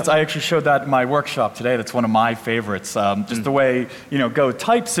 that's I actually showed that in my workshop today. That's one of my favorites. Just the way Go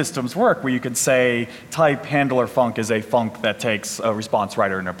type systems work, where you can say type handler func is a func that takes a response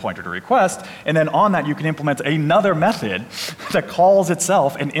writer and a pointer to request, and then on that you can implement another method that calls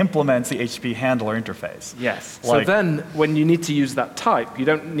itself and implements the HTTP handler interface. Yes. So then when you need to use that type, you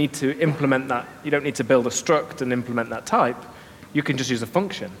don't need to implement that. You don't need to build a struct and implement that type. You can just use a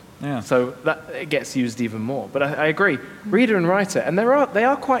function. Yeah. So that it gets used even more. But I agree, reader and writer, and they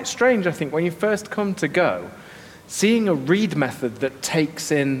are quite strange, I think, when you first come to Go. Seeing a read method that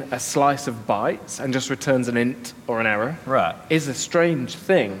takes in a slice of bytes and just returns an int or an error is a strange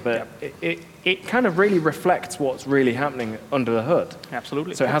thing, but it kind of really reflects what's really happening under the hood.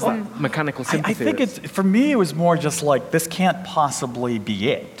 Absolutely. So it has that mechanical sympathy. I think for me, it was more just like, this can't possibly be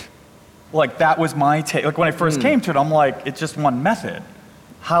it. Like, that was my take. Like, when I first came to it, I'm like, it's just one method.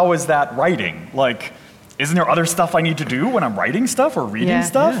 How is that writing? Like, isn't there other stuff I need to do when I'm writing stuff or reading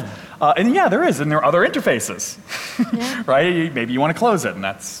stuff? Yeah. And there is, and there are other interfaces, right? Maybe you want to close it, and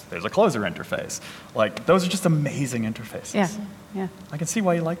there's a closer interface. Like, those are just amazing interfaces. Yeah. I can see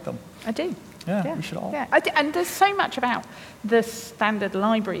why you like them. I do. Yeah, we should all. Yeah. And there's so much about the standard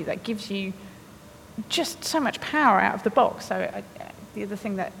library that gives you just so much power out of the box. So the other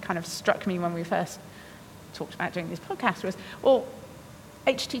thing that kind of struck me when we first talked about doing this podcast was, well,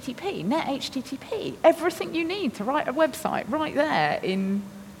 HTTP, net HTTP, everything you need to write a website right there in,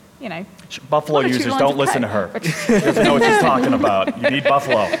 Buffalo users, don't listen to her. She doesn't know what she's talking about. You need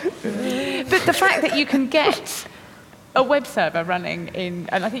Buffalo. But the fact that you can get a web server running in,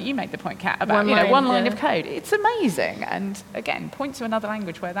 and I think you made the point, Kat, about one line of code, it's amazing. And again, point to another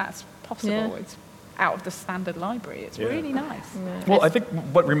language where that's possible. Yeah. It's out of the standard library. It's really nice. Yeah. Well, I think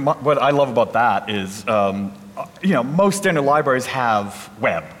what I love about that is, most standard libraries have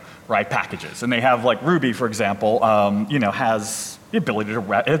web, right, packages. And they have, like, Ruby, for example, has the ability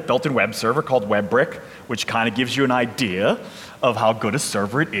to a built-in web server called WebBrick, which kind of gives you an idea of how good a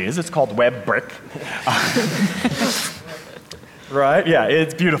server it is. It's called WebBrick. Right? Yeah,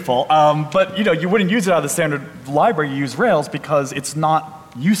 it's beautiful. But, you wouldn't use it out of the standard library. You use Rails because it's not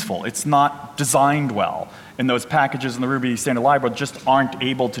useful. It's not designed well. And those packages in the Ruby standard library just aren't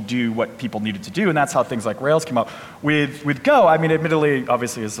able to do what people needed to do, and that's how things like Rails came up. With Go, I mean, admittedly,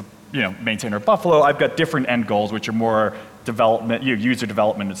 obviously, as a maintainer of Buffalo, I've got different end goals, which are more development, user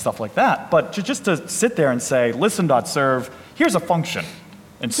development and stuff like that. But just to sit there and say, listen.serve, here's a function,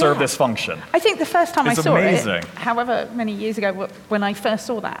 and serve this function. I think the first time I saw amazing. It, however many years ago, when I first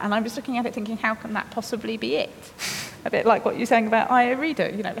saw that, and I was looking at it thinking, how can that possibly be it? A bit like what you're saying about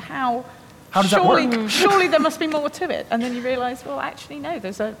IOReader, how does that work? Surely there must be more to it. And then you realize, well, actually, no,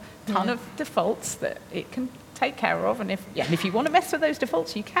 there's a ton of defaults that it can take care of. And if you want to mess with those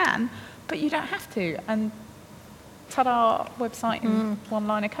defaults, you can, but you don't have to. And ta-da, website in one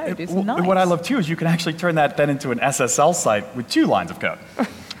line of code is nice. And what I love, too, is you can actually turn that then into an SSL site with 2 lines of code.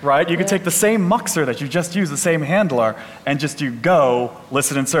 Right? You can take the same muxer that you just used, the same handler, and just do Go,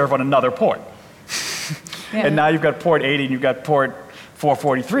 listen, and serve on another port. And now you've got port 80 and you've got port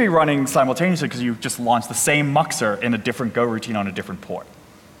 443 running simultaneously because you just launched the same muxer in a different Go routine on a different port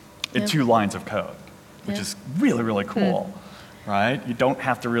in 2 lines of code, which is really, really cool, right? You don't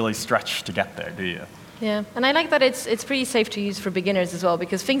have to really stretch to get there, do you? Yeah, and I like that it's pretty safe to use for beginners as well,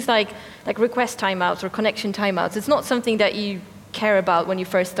 because things like request timeouts or connection timeouts, it's not something that you care about when you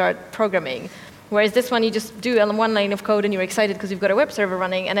first start programming. Whereas this one, you just do one line of code and you're excited because you've got a web server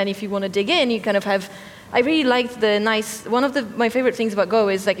running, and then if you want to dig in, you kind of have. I really liked one of my favorite things about Go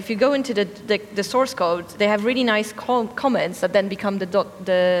is, like, if you go into the source code, they have really nice comments that then become the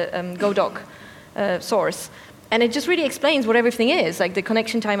Go doc source. And it just really explains what everything is, like the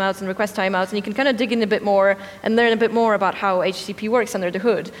connection timeouts and request timeouts, and you can kind of dig in a bit more and learn a bit more about how HTTP works under the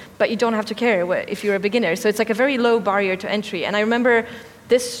hood, but you don't have to care if you're a beginner. So it's like a very low barrier to entry. And I remember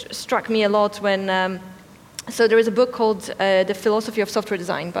this struck me a lot when So there is a book called The Philosophy of Software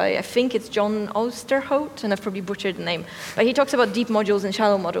Design by, I think it's John Osterhout, and I've probably butchered the name. But he talks about deep modules and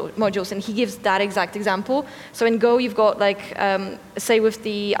shallow modules, and he gives that exact example. So in Go, you've got like, say with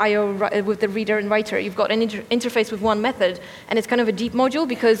the I/O, with the reader and writer, you've got an interface with one method, and it's kind of a deep module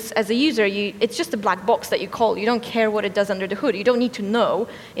because as a user, it's just a black box that you call. You don't care what it does under the hood. You don't need to know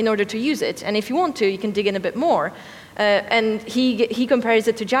in order to use it. And if you want to, you can dig in a bit more. And he compares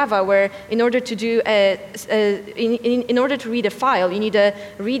it to Java, where in order to do in order to read a file, you need a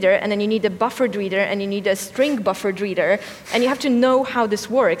reader, and then you need a buffered reader, and you need a string buffered reader, and you have to know how this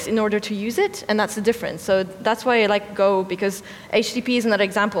works in order to use it, and that's the difference. So that's why I like Go, because HTTP is another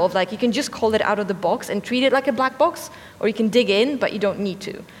example of like you can just call it out of the box and treat it like a black box, or you can dig in, but you don't need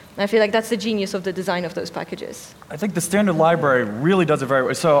to. And I feel like that's the genius of the design of those packages. I think the standard library really does it very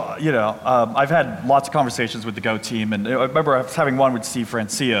well. So, I've had lots of conversations with the Go team, and I remember I was having one with Steve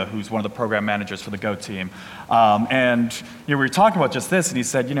Francia, who's one of the program managers for the Go team. And we were talking about just this, and he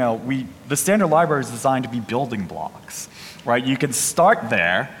said, the standard library is designed to be building blocks, right? You can start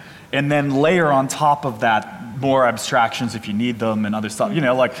there, and then layer on top of that more abstractions if you need them and other stuff.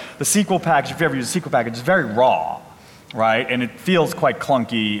 Like the SQL package, if you ever use a SQL package, it's very raw. Right? And it feels quite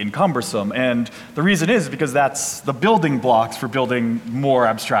clunky and cumbersome. And the reason is because that's the building blocks for building more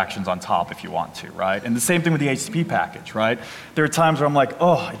abstractions on top if you want to, right? And the same thing with the HTTP package, right? There are times where I'm like,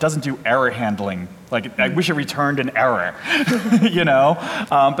 oh, it doesn't do error handling. Like, I wish it returned an error,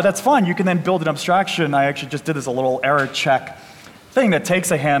 But that's fine. You can then build an abstraction. I actually just did this a little error check thing that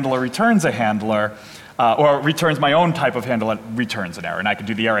takes a handler, returns a handler, or returns my own type of handle that returns an error, and I can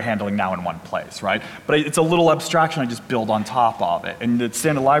do the error handling now in one place, right? But it's a little abstraction I just build on top of it, and the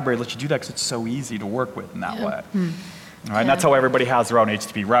standard library lets you do that because it's so easy to work with in that way. All right, and that's how everybody has their own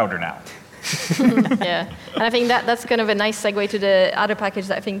HTTP router now. Yeah, and I think that's kind of a nice segue to the other package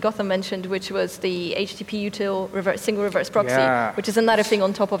that I think Gautam mentioned, which was the HTTP util single reverse proxy, which is another thing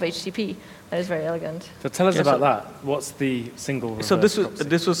on top of HTTP that is very elegant. So tell us about that. What's the single reverse proxy?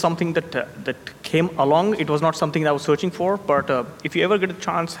 This was something that came along. It was not something that I was searching for, but if you ever get a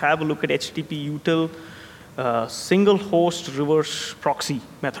chance, have a look at HTTP util single host reverse proxy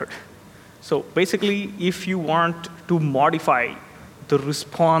method. So basically, if you want to modify the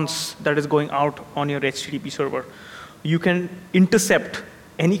response that is going out on your HTTP server, you can intercept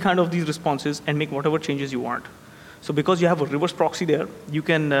any kind of these responses and make whatever changes you want. So because you have a reverse proxy there, you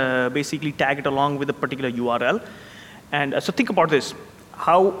can basically tag it along with a particular URL. And so think about this.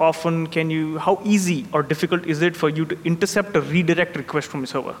 How easy or difficult is it for you to intercept a redirect request from a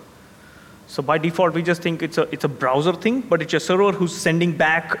server? So by default, we just think it's a browser thing, but it's a server who's sending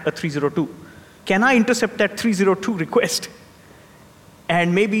back a 302. Can I intercept that 302 request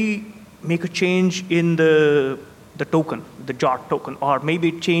and maybe make a change in the token, the JOT token, or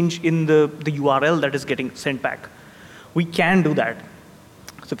maybe change in the URL that is getting sent back? We can do that.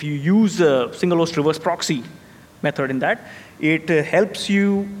 So if you use a single host reverse proxy method in that, it helps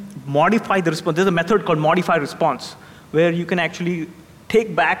you modify the response. There's a method called modify response, where you can actually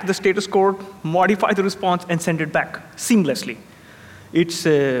take back the status code, modify the response, and send it back seamlessly. It's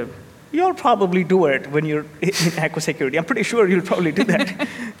you'll probably do it when you're in Aqua Security. I'm pretty sure you'll probably do that.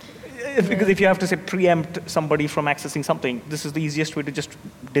 Because if you have to say preempt somebody from accessing something, this is the easiest way to just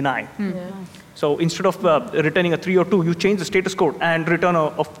deny. Yeah. So instead of returning a 302, you change the status code and return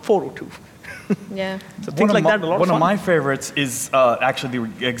a 402. Yeah. So things like that are a lot of fun. One of my favorites is actually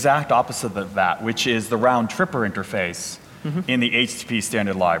the exact opposite of that, which is the round tripper interface in the HTTP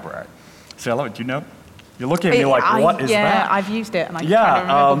standard library. So I love it. Do you know? You're looking at me like, what is that? Yeah, I've used it, and I can't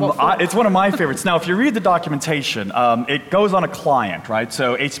remember what for. It's one of my favorites. Now, if you read the documentation, it goes on a client, right?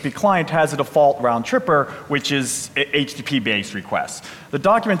 So HTTP client has a default round tripper, which is HTTP-based requests. The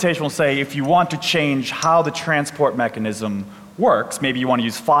documentation will say if you want to change how the transport mechanism works, maybe you want to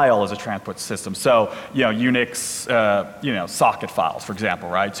use file as a transport system. So, Unix, socket files, for example,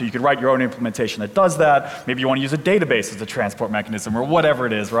 right? So you could write your own implementation that does that. Maybe you want to use a database as a transport mechanism or whatever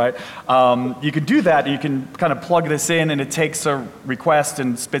it is, right? You can do that. You can kind of plug this in, and it takes a request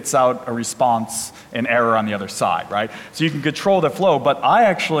and spits out a response and error on the other side, right? So you can control the flow. But I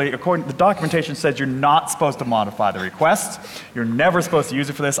actually, according to the documentation, says you're not supposed to modify the request. You're never supposed to use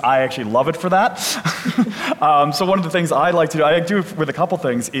it for this. I actually love it for that. So one of the things I like to do, I do it with a couple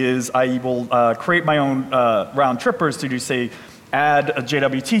things, is I will create my own round trippers to do, say, add a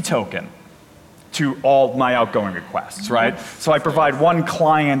JWT token to all my outgoing requests, right? So I provide one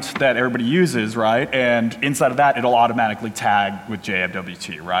client that everybody uses, right? And inside of that, it'll automatically tag with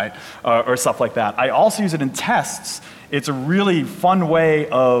JWT, right? Or stuff like that. I also use it in tests. It's a really fun way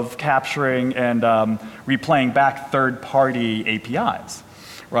of capturing and replaying back third-party APIs.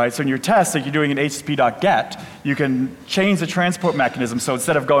 right? So in your test, if you're doing an HTTP.get, you can change the transport mechanism. So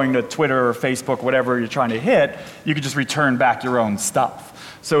instead of going to Twitter or Facebook, whatever you're trying to hit, you can just return back your own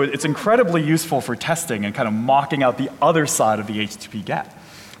stuff. So it's incredibly useful for testing and kind of mocking out the other side of the HTTP GET,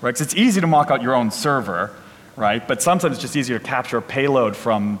 right? Because it's easy to mock out your own server, right? But sometimes it's just easier to capture a payload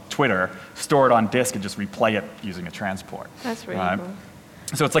from Twitter, store it on disk, and just replay it using a transport. That's really right? cool.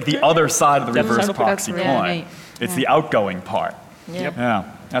 So it's like the other side of the reverse proxy coin. Yeah. It's the outgoing part. Yeah.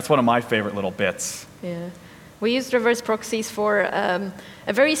 Yeah, that's one of my favorite little bits. Yeah. We used reverse proxies for a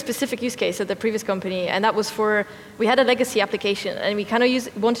very specific use case at the previous company, and that was for, we had a legacy application, and we kind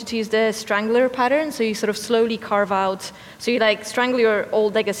of wanted to use the strangler pattern, so you sort of slowly carve out, so you like strangle your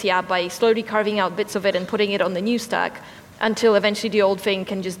old legacy app by slowly carving out bits of it and putting it on the new stack, until eventually the old thing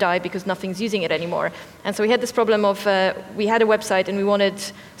can just die because nothing's using it anymore. And so we had this problem of, we had a website and we wanted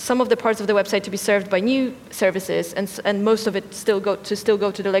some of the parts of the website to be served by new services and most of it still go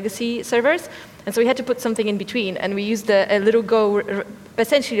to the legacy servers. And so we had to put something in between, and we used a little Go,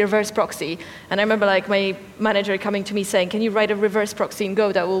 essentially reverse proxy. And I remember like my manager coming to me saying, can you write a reverse proxy in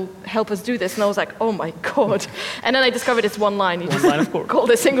Go that will help us do this? And I was like, oh my God. And then I discovered it's one line. You just call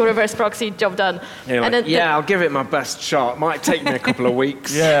a single reverse proxy, job done. Yeah, and like, I'll give it my best shot. Might take me a couple of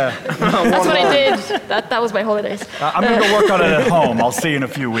weeks. Yeah. That's what I did. That was my holidays. I'm going to go work on it at home. I'll see you in a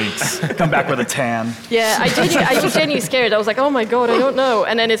few weeks. Come back with a tan. Yeah, I was genuinely scared. I was like, oh my God, I don't know.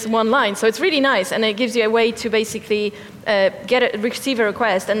 And then it's one line. So it's really nice. And it gives you a way to basically receive a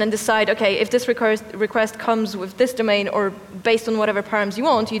request and then decide, okay, if this request comes with this domain or based on whatever params you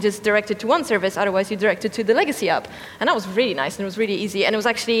want, you just direct it to one service, otherwise you direct it to the legacy app. And that was really nice, and it was really easy. And it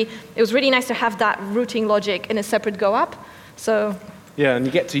was really nice to have that routing logic in a separate Go app. So yeah, and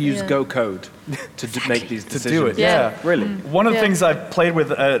you get to use Go code to make these decisions. To do it, yeah. Really. One of the things I've played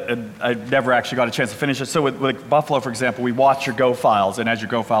with, I never actually got a chance to finish it. So with Buffalo, for example, we watch your Go files, and as your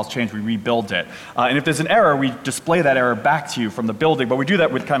Go files change, we rebuild it. And if there's an error, we display that error back to you from the building, but we do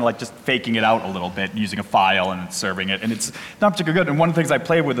that with kind of like just faking it out a little bit, using a file and serving it, and it's not particularly good. And one of the things I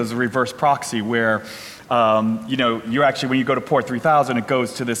played with is a reverse proxy where, you actually, when you go to port 3000, it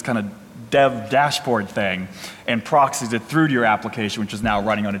goes to this kind of dev dashboard thing and proxies it through to your application, which is now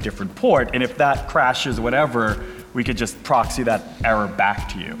running on a different port. And if that crashes or whatever, we could just proxy that error back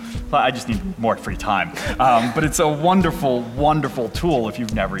to you. I just need more free time. But it's a wonderful, wonderful tool if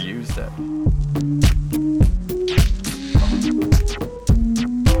you've never used it.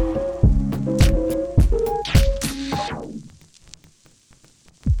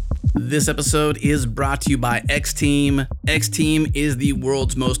 This episode is brought to you by X-Team. X-Team is the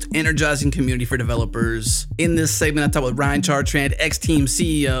world's most energizing community for developers. In this segment, I talk with Ryan Chartrand, X-Team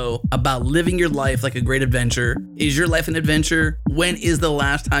CEO, about living your life like a great adventure. Is your life an adventure? When is the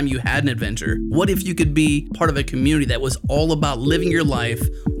last time you had an adventure? What if you could be part of a community that was all about living your life,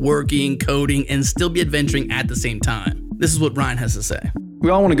 working, coding, and still be adventuring at the same time? This is what Ryan has to say. We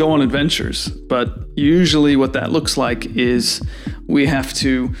all want to go on adventures, but usually what that looks like is we have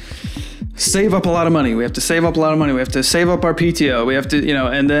to save up a lot of money. We have to save up a lot of money. We have to save up our PTO. We have to,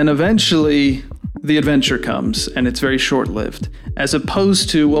 and then eventually the adventure comes and it's very short-lived. As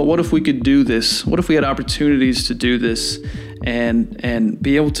opposed to, well, what if we could do this? What if we had opportunities to do this and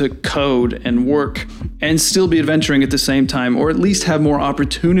be able to code and work and still be adventuring at the same time, or at least have more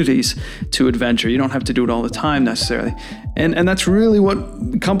opportunities to adventure? You don't have to do it all the time necessarily. And that's really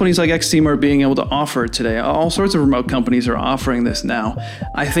what companies like X-Team are being able to offer today. All sorts of remote companies are offering this now.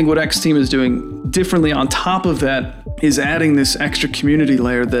 I think what X-Team is doing differently on top of that is adding this extra community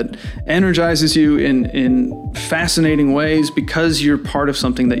layer that energizes you in fascinating ways because you're part of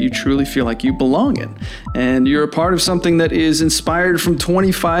something that you truly feel like you belong in. And you're a part of something that is inspired from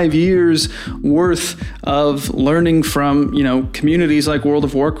 25 years worth of learning from, communities like World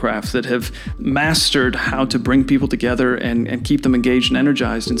of Warcraft that have mastered how to bring people together and keep them engaged and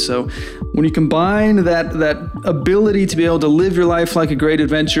energized. And so when you combine that ability to be able to live your life like a great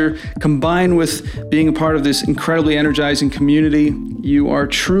adventure, combined with being a part of this incredibly energizing community, you are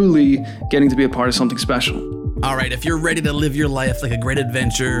truly getting to be a part of something special. All right, if you're ready to live your life like a great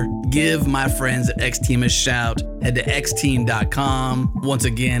adventure, give my friends at X-Team a shout. Head to xteam.com. Once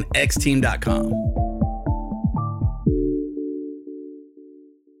again, xteam.com.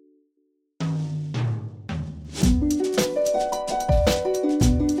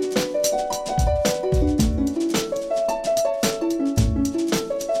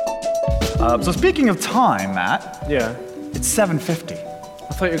 So speaking of time, Matt. Yeah. It's 7:50.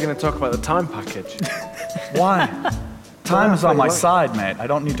 I thought you were going to talk about the time package. Why? Time is on my side, mate. I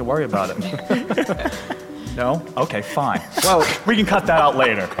don't need to worry about it. No? Okay, fine. Well, we can cut that out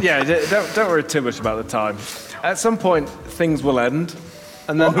later. Yeah, don't worry too much about the time. At some point, things will end,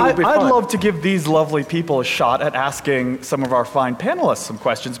 and then we'll be I'd fine. love to give these lovely people a shot at asking some of our fine panelists some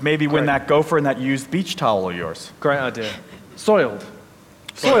questions. Maybe win that gopher and that used beach towel of yours. Great idea. Soiled.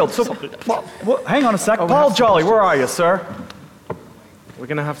 Soiled. So, hang on a sec. Paul Jolly, where are you, sir? We're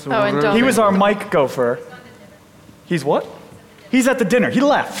going to have some... and Dom. He was our mic gopher. He's what? He's at the dinner. He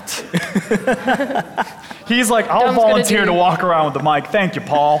left. He's like, I'll Dom's volunteer to walk around with the mic. Thank you,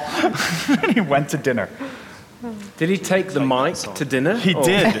 Paul. He went to dinner. Did he take the mic to dinner? He or-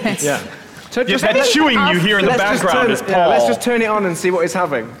 did. Yeah. So Just that chewing you hear in the background is Paul. let's just turn it on and see what he's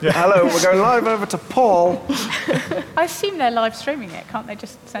having. Hello, we're going live over to Paul. I assume they're live streaming it. Can't they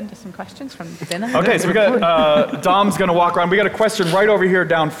just send us some questions from dinner? Okay, so we got Dom's gonna walk around. We got a question right over here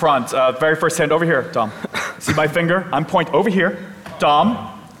down front. Very first hand over here, Dom. See my finger? I'm pointing over here. Dom.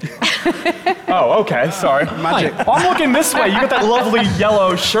 Oh, okay, sorry. Magic. Oh, I'm looking this way. You got that lovely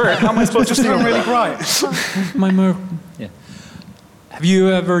yellow shirt. How am I supposed to see him? Really bright. Yeah. Have you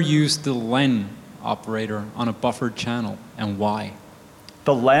ever used the len operator on a buffered channel, and why?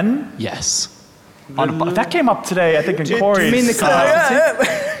 The len? Yes. That came up today, I think, in Corey's. You mean the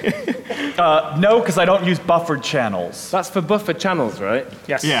capacity? No, because I don't use buffered channels. That's for buffer channels, right?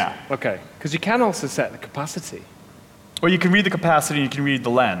 Yes. Yeah. Okay. Because you can also set the capacity. Well, you can read the capacity, you can read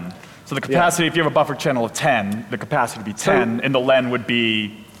the len. So the capacity, if you have a buffered channel of 10, the capacity would be 10, and the len would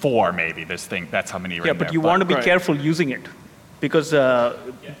be 4, maybe. That's how many are Yeah, in there. but you want to be Right. careful using it because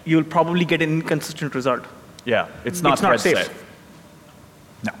you'll probably get an inconsistent result. Yeah, it's not thread safe. safe.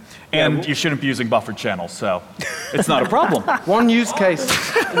 No. And you shouldn't be using buffered channels, so it's not a problem. One use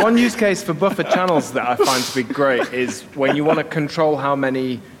case for buffer channels that I find to be great is when you want to control how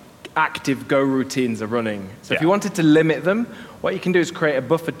many active Go routines are running. So if Yeah. you wanted to limit them, what you can do is create a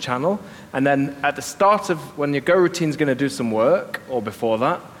buffered channel, and then at the start of when your Go routine is going to do some work, or before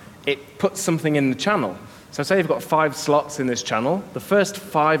that, it puts something in the channel. So say you've got 5 slots in this channel, the first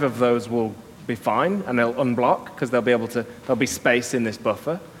 5 of those will be fine, and they'll unblock, because there'll be space in this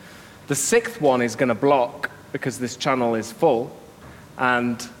buffer. The 6th one is going to block, because this channel is full,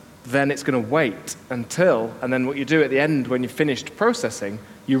 and then it's going to wait until, and then what you do at the end when you've finished processing,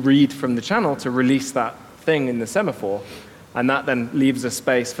 you read from the channel to release that thing in the semaphore, and that then leaves a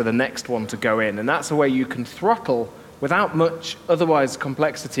space for the next one to go in. And that's a way you can throttle, without much otherwise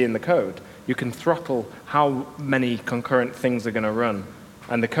complexity in the code, you can throttle how many concurrent things are going to run.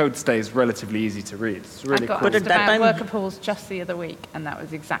 And the code stays relatively easy to read. It's really I got cool. But at asked that about time- worker pools just the other week, and that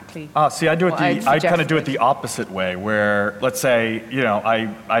was exactly See, I do it what I'd I kind of do it suggested. the opposite way, where let's say,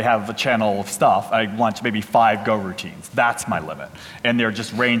 I have a channel of stuff. I want maybe 5 Go routines. That's my limit, and they're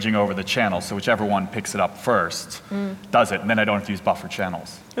just ranging over the channel. So whichever one picks it up first does it, and then I don't have to use buffer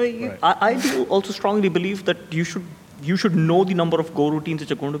channels. I do also strongly believe that you should know the number of Go routines which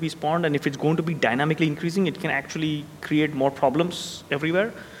are going to be spawned, and if it's going to be dynamically increasing, it can actually create more problems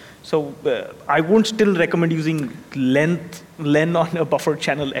everywhere. So I won't still recommend using len on a buffer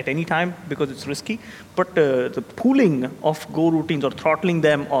channel at any time because it's risky. But the pooling of Go routines or throttling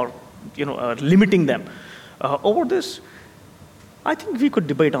them or limiting them over this, I think we could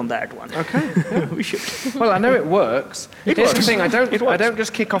debate on that one. Okay. We should. Well, I know it works. Here's the works. thing, I It works. don't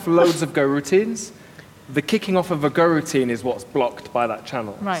just kick off loads of Go routines. The kicking off of a Go routine is what's blocked by that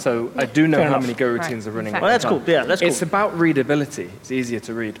channel. Right. So I do know Fair how enough. many Go routines Right, are running. exactly. Well, that's cool. Yeah, that's cool. It's about readability. It's easier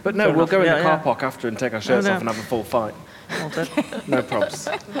to read. But no, Fair we'll enough. go in the Yeah, car yeah. park after and take our shirts No. off and have a full fight. No props.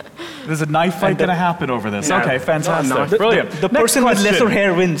 There's a knife fight going to happen over this. No, Okay, not a fantastic. knife. Brilliant. The Next person with question. lesser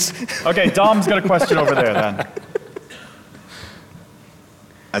hair wins. Okay, Dom's got a question over there then.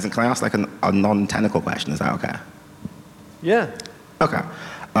 As in, can I ask like a non-technical question? Is that okay? Yeah. Okay.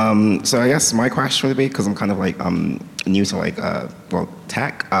 So I guess my question would be, because I'm kind of like new to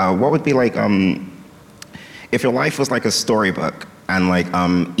tech. What would be like if your life was like a storybook and like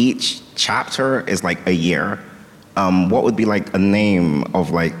each chapter is like a year? What would be like a name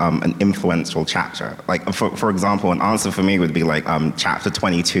of like an influential chapter? Like for example, an answer for me would be like chapter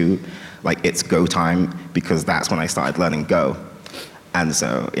 22, like it's go time because that's when I started learning Go. And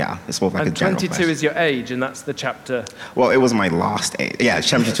so, yeah, it's more like And a general 22 question. is your age, and that's the chapter. Well, it was my last age. Yeah,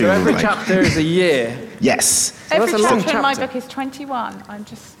 chapter 2 So was every like... chapter is a year. Yes. Every that's a long chapter in my chapter. book is 21. I'm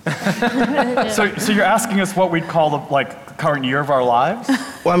just... So you're asking us what we'd call the current year of our lives?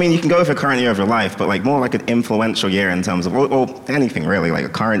 Well, I mean, you can go with a current year of your life, but like more like an influential year in terms of, well, anything really, like a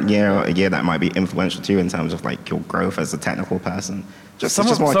current year, a year that might be influential to you in terms of like your growth as a technical person. Some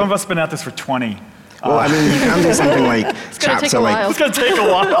of us have been at this for 20. Well, I mean, you can do something like It's going to take chapter a like... while. It's going to take a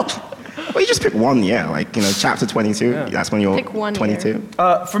while. Well, you just pick one, yeah. Like, chapter 22, that's when you're Pick one 22.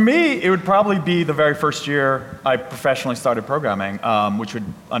 year. For me, it would probably be the very first year I professionally started programming, which would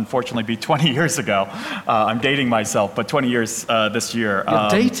unfortunately be 20 years ago. I'm dating myself, but 20 years this year. You're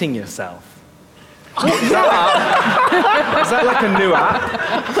dating yourself? Is that like a new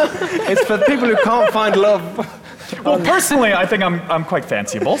app? It's for people who can't find love. Well, personally, I think I'm quite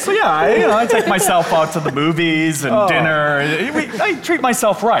fanciable. So yeah, I take myself out to the movies and dinner. I treat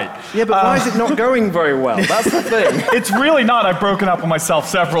myself right. Yeah, but why is it not going very well? That's the thing. It's really not. I've broken up with myself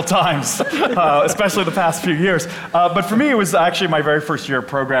several times, especially the past few years. But for me, it was actually my very first year of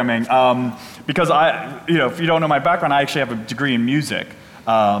programming because if you don't know my background, I actually have a degree in music.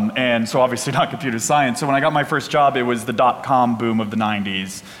 And so obviously not computer science. So when I got my first job, it was the .com boom of the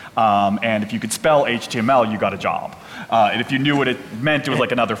 90s. And if you could spell HTML, you got a job. And if you knew what it meant, it was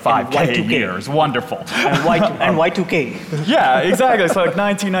like another 5K years. Wonderful. And Y2K. Yeah, exactly. So like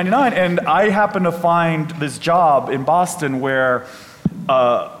 1999. And I happened to find this job in Boston where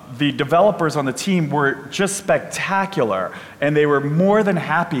the developers on the team were just spectacular. And they were more than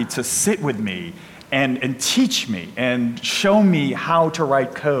happy to sit with me and teach me and show me how to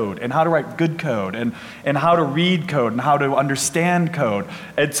write code and how to write good code and how to read code and how to understand code.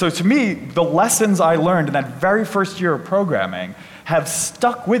 And so to me, the lessons I learned in that very first year of programming have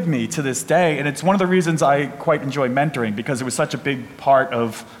stuck with me to this day. And it's one of the reasons I quite enjoy mentoring, because it was such a big part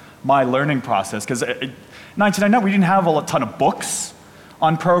of my learning process. Because in 1999, we didn't have a ton of books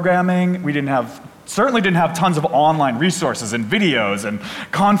on programming. We certainly didn't have tons of online resources and videos and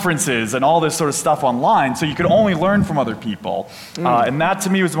conferences and all this sort of stuff online, so you could only learn from other people. And that to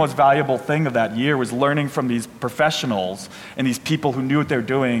me was the most valuable thing of that year, was learning from these professionals and these people who knew what they were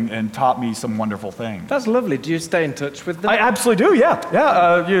doing and taught me some wonderful things. That's lovely. Do you stay in touch with them? I absolutely do, yeah.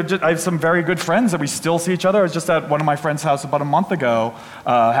 I have some very good friends that we still see each other. I was just at one of my friends' house about a month ago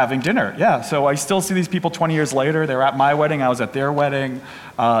having dinner. Yeah, so I still see these people 20 years later. They were at my wedding. I was at their wedding.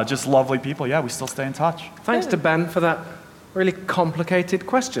 Just lovely people. Yeah, we still stay in touch. Thanks to Ben for that really complicated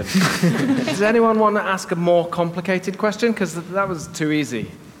question. Does anyone want to ask a more complicated question? Because that was too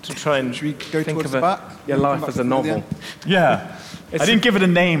easy to try and think of your life as a novel. Yeah. I didn't give it a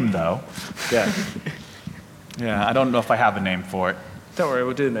name, though. Yeah. Yeah, I don't know if I have a name for it. Don't worry,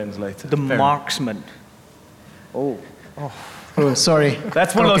 we'll do names later. The Marksman. Oh, sorry.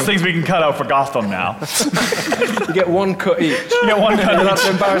 That's one of those things we can cut out for Gautam now. You get one cut each. You get one cut each. You'll have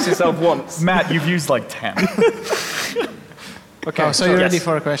to embarrass yourself once. Matt, you've used like 10. Okay. So you're ready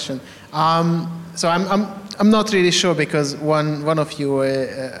for a question. So I'm not really sure, because one of you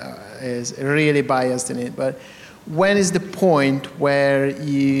is really biased in it. But when is the point where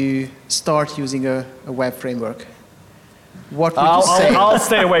you start using a web framework? What would you say? I'll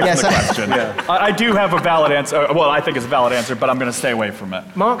stay away from the question. Yeah. I do have a valid answer. Well, I think it's a valid answer, but I'm going to stay away from it.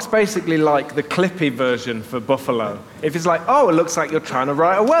 Mark's basically like the Clippy version for Buffalo. If it's like, it looks like you're trying to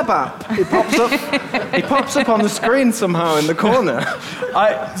write a web app, he pops up on the screen somehow in the corner.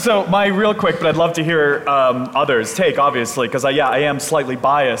 So my real quick, but I'd love to hear others' take, obviously, because I am slightly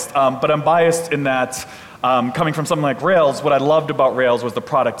biased. But I'm biased in that coming from something like Rails, what I loved about Rails was the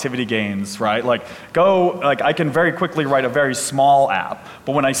productivity gains, right? I can very quickly write a very small app,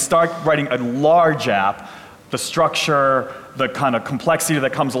 but when I start writing a large app, the structure, the kind of complexity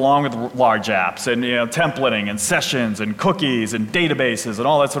that comes along with large apps, and templating and sessions and cookies and databases and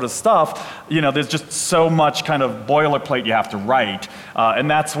all that sort of stuff, there's just so much kind of boilerplate you have to write, and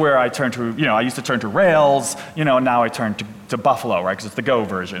that's where I turn to. I used to turn to Rails, and now I turn to Buffalo, right? Because it's the Go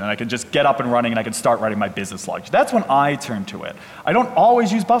version, and I can just get up and running, and I can start writing my business logic. That's when I turn to it. I don't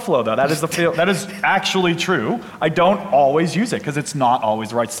always use Buffalo, though. That is actually true. I don't always use it because it's not always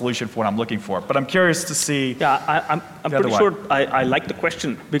the right solution for what I'm looking for. But I'm curious to see. Yeah, I'm pretty sure I like the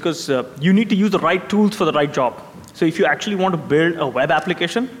question, because you need to use the right tools for the right job. So if you actually want to build a web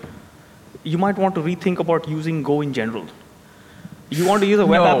application, you might want to rethink about using Go in general. You want to use a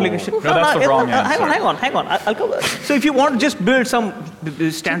web application? No, that's the wrong answer. Hang on. I'll cover. So if you want to just build some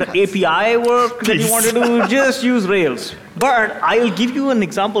standard API work, then you want to do just use Rails. But I'll give you an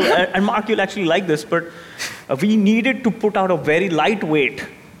example, and Mark, you'll actually like this, but we needed to put out a very lightweight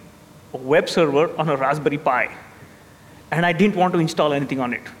web server on a Raspberry Pi. And I didn't want to install anything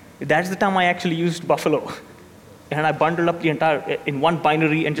on it. That's the time I actually used Buffalo. And I bundled up the entire in one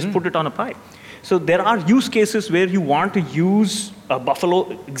binary and just put it on a Pi. So there are use cases where you want to use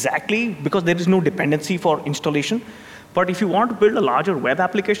Buffalo exactly because there is no dependency for installation. But if you want to build a larger web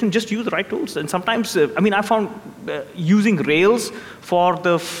application, just use the right tools. And sometimes, I found using Rails for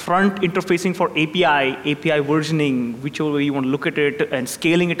the front interfacing for API versioning, whichever way you want to look at it, and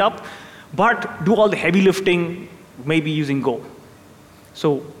scaling it up, but do all the heavy lifting maybe using Go.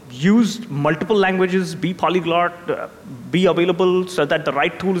 So use multiple languages, be polyglot, be available so that the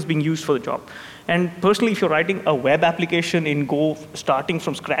right tool is being used for the job. And personally, if you're writing a web application in Go starting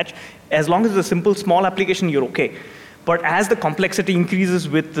from scratch, as long as it's a simple, small application, you're okay. But as the complexity increases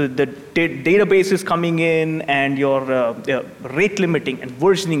with the databases coming in and your rate limiting and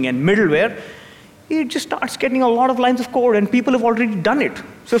versioning and middleware, it just starts getting a lot of lines of code, and people have already done it.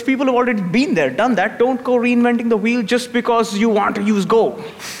 So if people have already been there, done that, don't go reinventing the wheel just because you want to use Go.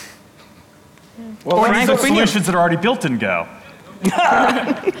 Well, or use solutions that are already built in Go.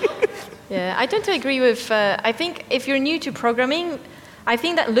 Yeah, I tend to agree with, I think if you're new to programming, I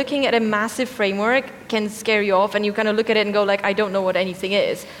think that looking at a massive framework can scare you off, and you kind of look at it and go like, I don't know what anything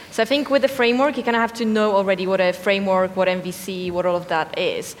is. So I think with the framework, you kind of have to know already what a framework, what MVC, what all of that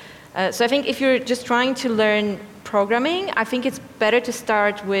is. So I think if you're just trying to learn programming, I think it's better to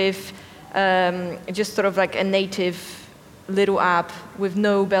start with just sort of like a native little app with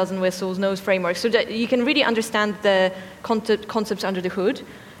no bells and whistles, no frameworks, so that you can really understand the concepts under the hood.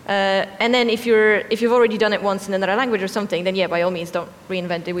 And then if you've already done it once in another language or something, then yeah, by all means, don't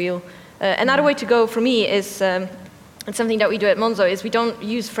reinvent the wheel. Another way to go for me is, and something that we do at Monzo is we don't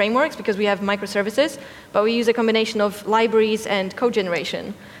use frameworks because we have microservices, but we use a combination of libraries and code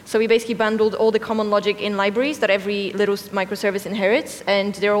generation. So we basically bundled all the common logic in libraries that every little microservice inherits,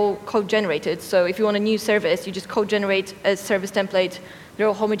 and they're all code generated. So if you want a new service, you just code generate a service template. They're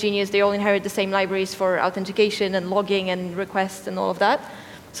all homogeneous. They all inherit the same libraries for authentication and logging and requests and all of that.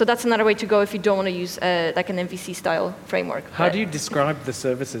 So that's another way to go if you don't want to use like an MVC-style framework. How do you describe the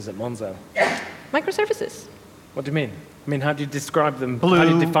services at Monzo? Microservices. What do you mean? I mean, how do you describe them? Blue, how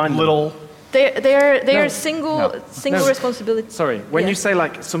do you define little. them? They are single responsibility. Sorry, when you say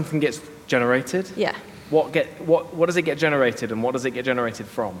like something gets generated, yeah. What does it get generated, and what does it get generated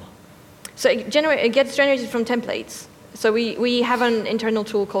from? So it gets generated from templates. So we have an internal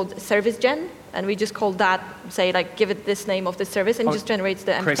tool called Service Gen, and we just call that, say, like, give it this name of this service, and it just generates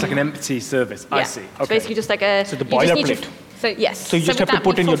the empty. Creates like an empty service. Yeah. I see. It's basically just like a. So the boilerplate. So yes. So you just have to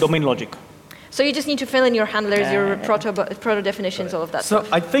put in your domain logic. So you just need to fill in your handlers, your proto definitions, all of that stuff.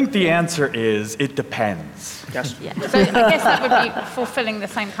 So I think the answer is it depends. Yes. Yeah. So I guess that would be fulfilling the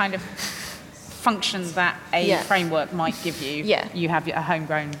same kind of functions that a framework might give you. Yeah. You have a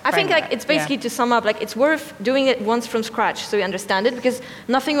homegrown I think like it's basically to sum up, like it's worth doing it once from scratch so you understand it, because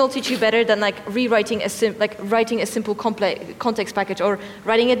nothing will teach you better than like rewriting writing a simple context package or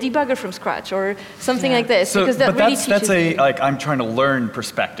writing a debugger from scratch or something like this. So, because that but really that's a like I'm trying to learn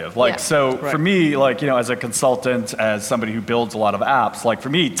perspective. Like so for me, like as a consultant, as somebody who builds a lot of apps, like for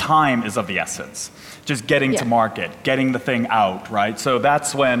me, time is of the essence. Just getting to market, getting the thing out, right? So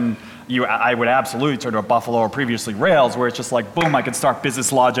that's when I would absolutely turn to a Buffalo or previously Rails, where it's just like, boom, I can start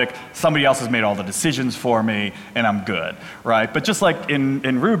business logic. Somebody else has made all the decisions for me, and I'm good, right? But just like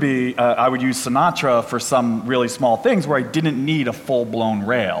in Ruby, I would use Sinatra for some really small things where I didn't need a full-blown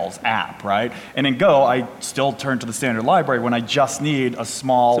Rails app, right? And in Go, I still turn to the standard library when I just need a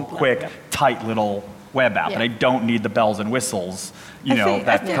small, quick, tight little web app, and I don't need the bells and whistles,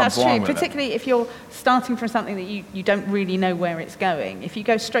 that comes along with it. Particularly if you're starting from something that you don't really know where it's going. If you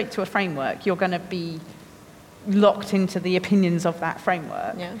go straight to a framework, you're going to be locked into the opinions of that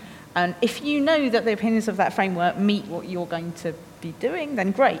framework. Yeah. And if you know that the opinions of that framework meet what you're going to be doing,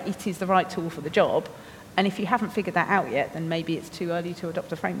 then great, it is the right tool for the job. And if you haven't figured that out yet, then maybe it's too early to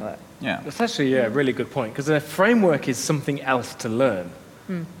adopt a framework. Yeah. That's actually a really good point, because a framework is something else to learn.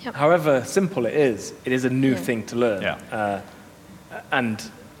 Yep. However simple it is a new thing to learn. Yeah.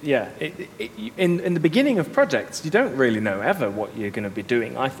 In the beginning of projects, you don't really know ever what you're going to be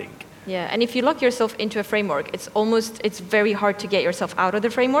doing, I think. Yeah, and if you lock yourself into a framework, it's very hard to get yourself out of the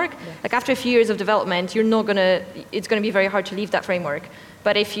framework. Yeah. Like after a few years of development, it's going to be very hard to leave that framework.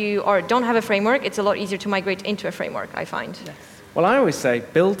 But if you don't have a framework, it's a lot easier to migrate into a framework, I find. Yes. Well, I always say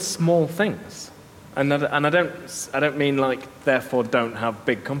build small things. And I don't mean like therefore don't have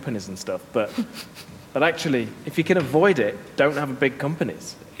big companies and stuff, but actually, if you can avoid it, don't have big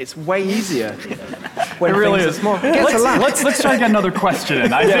companies. It's way easier when it really things is. Are small. Let's try to get another question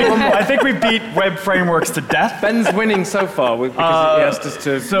in. I think we beat web frameworks to death. Ben's winning so far because he asked us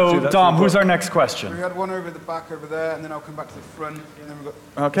to. So Dom, who's our next question? We had one over the back over there, and then I'll come back to the front. And then we've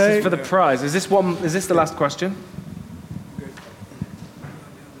got okay. This is for the prize. Is this the last question?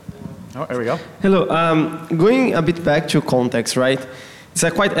 Oh, there we go. Hello. Going a bit back to context, right? It's a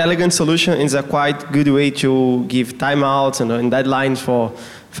quite elegant solution. It's a quite good way to give timeouts and deadlines for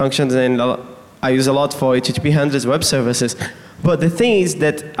functions, and I use a lot for HTTP handlers web services. But the thing is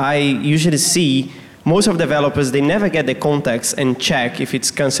that I usually see most of developers, they never get the context and check if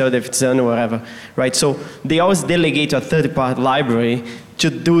it's canceled, if it's done, or whatever, right? So they always delegate to a third-party library to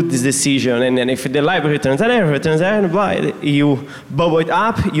do this decision, and then if the library returns an error, blah, you bubble it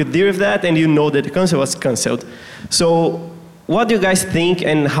up, you deal with that, and you know that the cancel was canceled. So what do you guys think,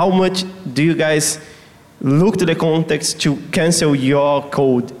 and how much do you guys look to the context to cancel your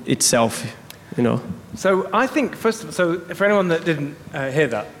code itself, you know? So I think, first of all, so for anyone that didn't hear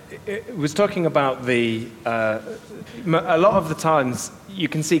that, it was talking about a lot of the times you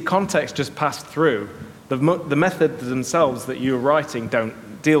can see context just passed through. The methods themselves that you're writing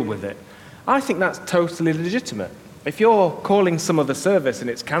don't deal with it. I think that's totally legitimate. If you're calling some other service and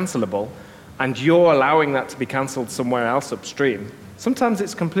it's cancelable, and you're allowing that to be cancelled somewhere else upstream, sometimes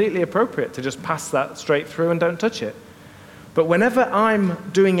it's completely appropriate to just pass that straight through and don't touch it. But whenever I'm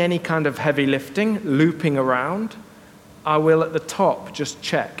doing any kind of heavy lifting, looping around, I will at the top just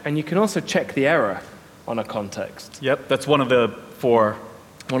check. And you can also check the error on a context. Yep, that's one of the four.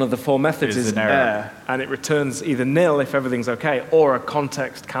 One of the four methods is error, and it returns either nil if everything's okay, or a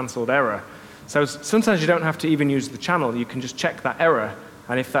context cancelled error. So sometimes you don't have to even use the channel. You can just check that error,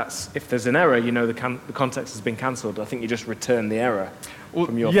 and if there's an error, you know the context has been cancelled. I think you just return the error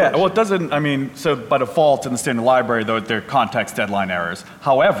from your function. Well, it doesn't, so by default in the standard library, though, they're context deadline errors.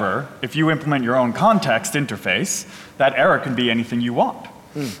 However, if you implement your own context interface, that error can be anything you want.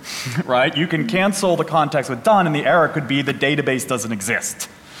 Right? You can cancel the context with done, and the error could be the database doesn't exist.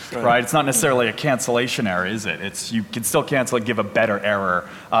 Right? It's not necessarily a cancellation error, is it? You can still cancel and give a better error,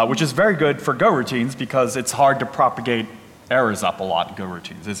 which is very good for Go routines because it's hard to propagate errors up a lot in Go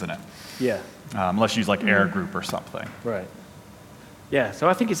routines, isn't it? Yeah. Unless you use like error group or something. Right. Yeah, so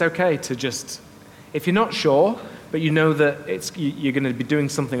I think it's okay to just, if you're not sure, but you know that you're going to be doing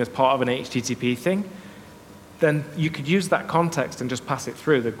something as part of an HTTP thing, then you could use that context and just pass it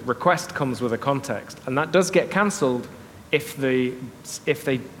through. The request comes with a context, and that does get cancelled if they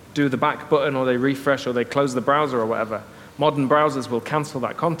do the back button or they refresh or they close the browser or whatever. Modern browsers will cancel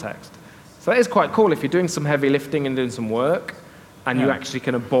that context. So that is quite cool if you're doing some heavy lifting and doing some work and you actually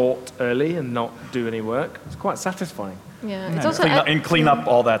can abort early and not do any work. It's quite satisfying. Yeah, it's also clean up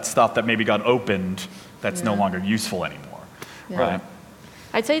all that stuff that maybe got opened that's no longer useful anymore. Yeah. Right?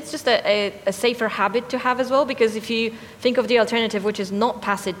 I'd say it's just a safer habit to have as well, because if you think of the alternative, which is not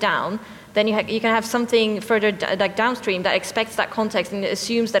pass it down, then you can have something further like downstream that expects that context and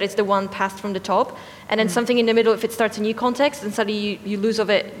assumes that it's the one passed from the top, and then something in the middle, if it starts a new context, and suddenly you lose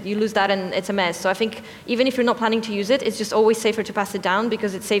that and it's a mess. So I think even if you're not planning to use it, it's just always safer to pass it down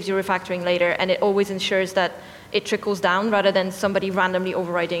because it saves you refactoring later, and it always ensures that it trickles down rather than somebody randomly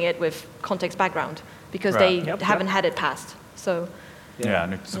overriding it with context background because they haven't had it passed. So. Yeah,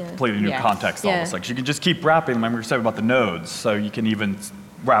 and it's a completely new context almost. Like you can just keep wrapping them. I remember saying about the nodes, so you can even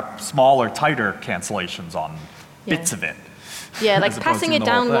wrap smaller, tighter cancellations on bits of it. Yeah, like passing it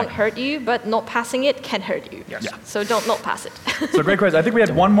down won't hurt you, but not passing it can hurt you. Yes. Yeah. So don't not pass it. So great question. I think we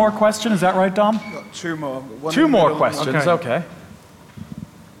had one more question. Is that right, Dom? Got two more. Two more questions. Okay.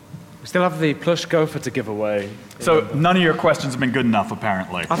 We still have the plush gopher to give away. So none of your questions have been good enough,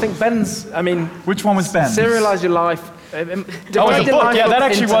 apparently. I think Ben's, Which one was Ben's? Serialize your life. It was a book. Yeah, that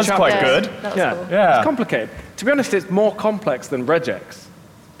actually was quite good. That was cool. Yeah. It's complicated. To be honest, it's more complex than regex,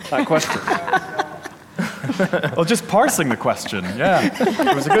 that question. Well, just parsing the question. Yeah,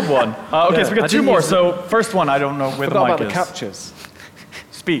 it was a good one. Okay, so we got two more. So first one, I don't know where the mic is. Forgot about the captures.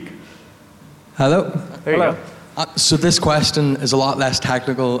 Speak. Hello. There you go. So this question is a lot less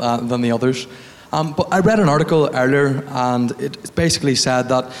technical than the others. But I read an article earlier, and it basically said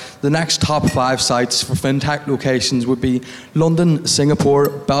that the next top 5 sites for fintech locations would be London, Singapore,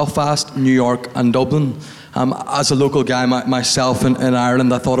 Belfast, New York, and Dublin. As a local guy myself in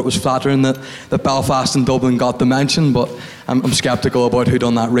Ireland, I thought it was flattering that Belfast and Dublin got the mention, but I'm sceptical about who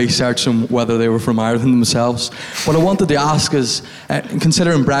done that research and whether they were from Ireland themselves. What I wanted to ask is,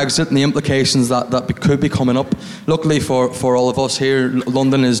 considering Brexit and the implications that could be coming up, luckily for all of us here,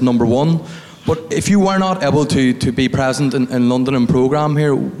 London is number 1. But if you were not able to be present in London and program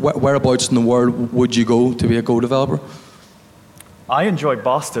here, whereabouts in the world would you go to be a Go developer? I enjoy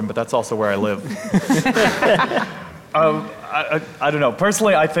Boston, but that's also where I live. I don't know.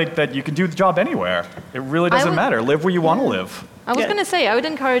 Personally, I think that you can do the job anywhere. It really doesn't matter. Live where you want to live. I was going to say, I would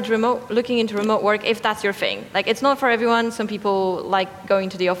encourage looking into remote work if that's your thing. Like, it's not for everyone. Some people like going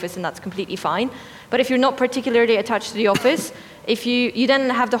to the office, and that's completely fine. But if you're not particularly attached to the office, if you then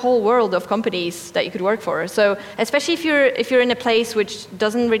have the whole world of companies that you could work for. So especially if you're in a place which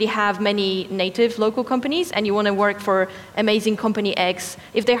doesn't really have many native local companies and you want to work for amazing company X,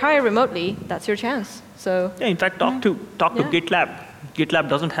 if they hire remotely, that's your chance. So in fact, talk to GitLab. GitLab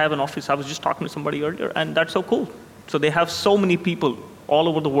doesn't have an office. I was just talking to somebody earlier, and that's so cool. So they have so many people all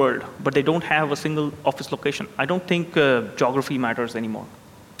over the world, but they don't have a single office location. I don't think geography matters anymore.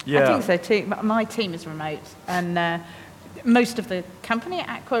 I think so too. My team is remote, and most of the company at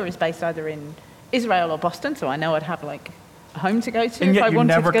Aqua is based either in Israel or Boston, so I know I'd have like a home to go to And if yet I you wanted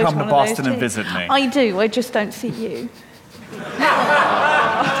never to go come to to one Boston of and those visit me. I do, I just don't see you.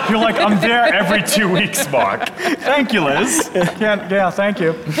 You're like, I'm there every 2 weeks, Mark. Thank you, Liz. Thank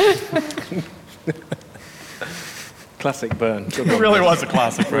you. Classic burn. It really was a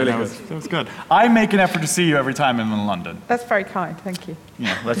classic burn. Really It was good. I make an effort to see you every time I'm in London. That's very kind, thank you.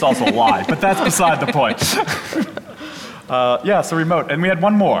 Yeah, that's also a lie, but that's beside the point. So remote. And we had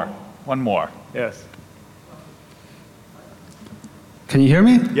one more. Yes. Can you hear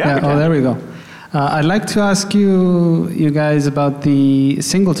me? Yeah. Oh, there we go. I'd like to ask you guys about the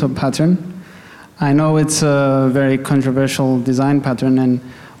singleton pattern. I know it's a very controversial design pattern, and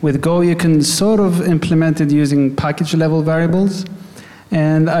with Go you can sort of implement it using package level variables.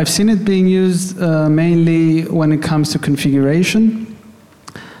 And I've seen it being used mainly when it comes to configuration.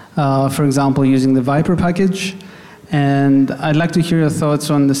 For example, using the Viper package. And I'd like to hear your thoughts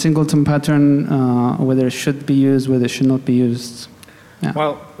on the singleton pattern, whether it should be used, whether it should not be used. Yeah.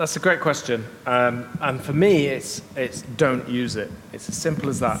 Well, that's a great question. And for me, it's don't use it. It's as simple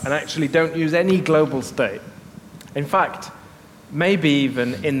as that. And actually don't use any global state. In fact, maybe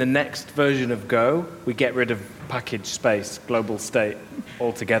even in the next version of Go, we get rid of package space, global state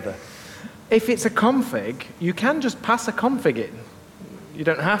altogether. If it's a config, you can just pass a config in. It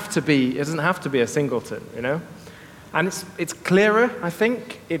doesn't have to be a singleton, you know? And it's clearer, I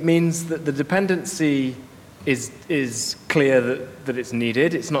think. It means that the dependency is clear that it's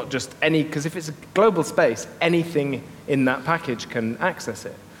needed. It's not just any, because if it's a global space, anything in that package can access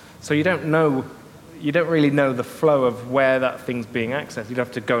it. So you don't really know the flow of where that thing's being accessed. You'd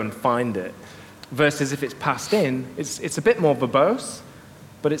have to go and find it. Versus if it's passed in, it's a bit more verbose,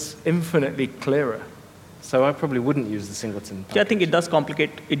 but it's infinitely clearer. So I probably wouldn't use the singleton package. Yeah, I think it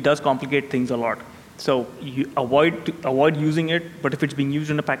does complicate things a lot. So you avoid using it, but if it's being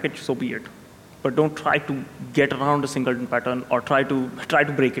used in a package, so be it. But don't try to get around a singleton pattern or try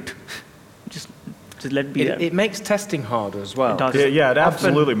to break it. just let it be there. It makes testing harder as well. It does. It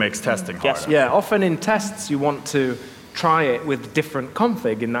absolutely makes testing harder. Yes. Yeah, often in tests you want to try it with different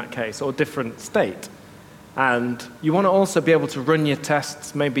config in that case, or different state. And you want to also be able to run your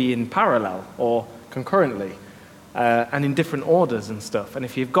tests maybe in parallel or concurrently, and in different orders and stuff. And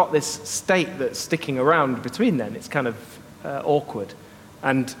if you've got this state that's sticking around between them, it's kind of awkward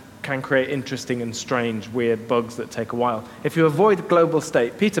and can create interesting and strange, weird bugs that take a while. If you avoid global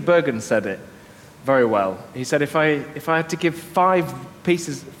state, Peter Bergen said it very well. He said, if I had to give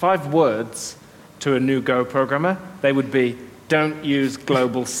 5 words to a new Go programmer, they would be, don't use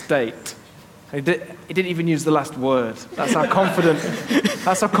global state. He didn't even use the last word. That's how confident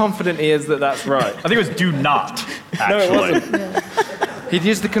he is that that's right. I think it was do not, actually. No, it wasn't. Yeah. He'd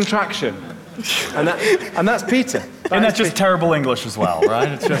use the contraction. And that's Peter. And that's just terrible English as well, right?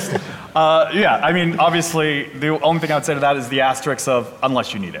 It's just, I mean, obviously, the only thing I would say to that is the asterisk of,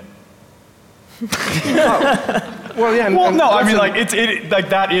 unless you need it. Well, yeah. I mean, like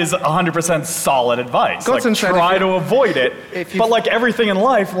that is 100% solid advice. Gautam said try to avoid it, but like everything in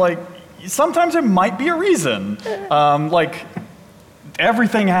life, like sometimes there might be a reason. Like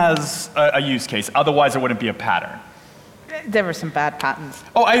everything has a use case. Otherwise, it wouldn't be a pattern. There are some bad patterns.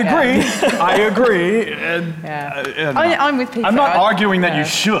 Oh, I agree. Yeah. I agree. I'm with Peter. I'm not arguing that you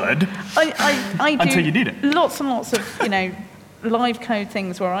should. I do until you need it. Lots and lots of live code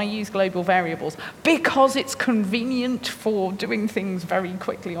things where I use global variables because it's convenient for doing things very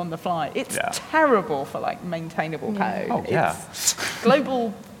quickly on the fly. It's terrible for like maintainable code. Oh, yeah.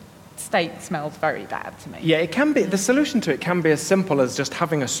 Global state smells very bad to me. Yeah, it can be. The solution to it can be as simple as just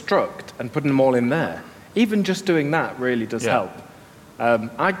having a struct and putting them all in there. Even just doing that really does help.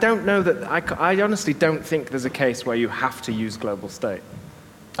 I don't know that, I honestly don't think there's a case where you have to use global state.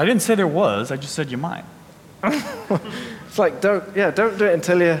 I didn't say there was, I just said you might. It's like, don't do it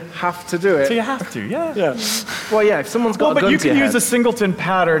until you have to do it. So you have to, yeah. Well, yeah, if someone's got a gun to but you your can use head. a singleton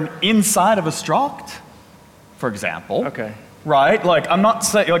pattern inside of a struct, for example. Okay. Right? Like, I'm not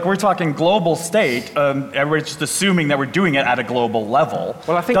saying, like, we're talking global state, everybody's just assuming that we're doing it at a global level.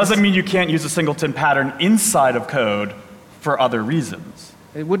 Well, I think doesn't mean you can't use a singleton pattern inside of code for other reasons.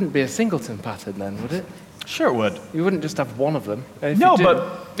 It wouldn't be a singleton pattern then, would it? Sure it would. You wouldn't just have one of them. No,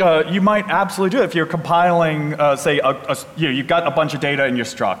 but you might absolutely do it. If you're compiling, say, you've got a bunch of data in your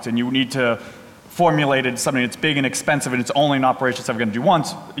struct, and you need to formulate it something that's big and expensive, and it's only an operation it's ever going to do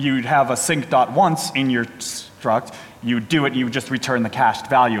once, you'd have a sync.once in your construct, you do it, you just return the cached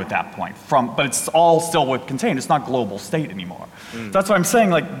value at that point. But it's all still contained. It's not global state anymore. So that's what I'm saying.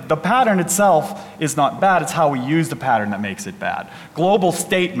 Like, the pattern itself is not bad. It's how we use the pattern that makes it bad. Global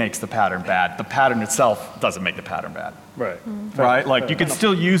state makes the pattern bad. The pattern itself doesn't make the pattern bad. Right. Right? Like, you can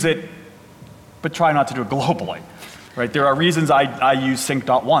still use it, but try not to do it globally. Right? There are reasons I use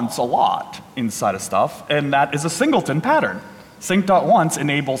sync.once a lot inside of stuff, and that is a singleton pattern. Sync.once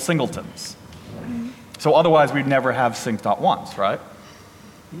enables singletons. So otherwise, we'd never have sync.once, right?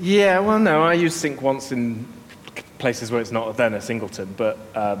 Yeah, well, no, I use sync once in places where it's not then a singleton, but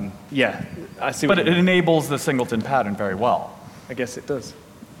yeah, I see what But it enables the singleton pattern very well. I guess it does.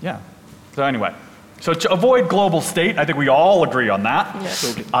 Yeah. So anyway, so to avoid global state, I think we all agree on that.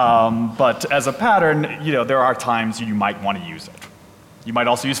 Yes. But as a pattern, you know, there are times you might want to use it. You might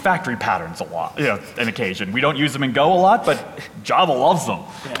also use factory patterns a lot, you know, an occasion. We don't use them in Go a lot, but Java loves them.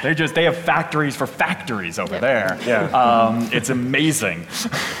 Yeah. They have factories for factories over there. Yeah. It's amazing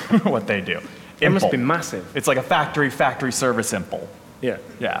what they do. It must be massive. It's like a factory service impl. Yeah.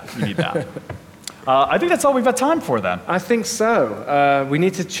 Yeah, you need that. I think that's all we've got time for then. I think so. We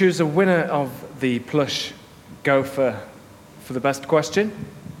need to choose a winner of the plush gopher for the best question.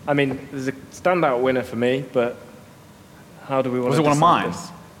 I mean, there's a standout winner for me, but how do we want to decide? Was it one of mine? This?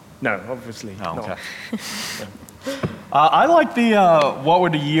 No, obviously Oh, not. okay. I like the what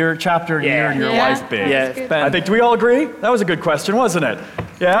would a year, chapter, year in your life be? Yeah, I think, do we all agree? That was a good question, wasn't it?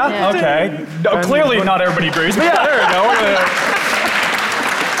 Yeah? Okay. No, clearly not everybody agrees, but yeah, there we go.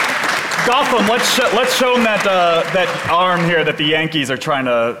 Gotham, let's show them that arm here that the Yankees are trying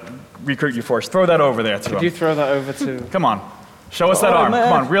to recruit you for. Throw that over there to them. Could you throw that over to... Come on. Show us that arm. Man.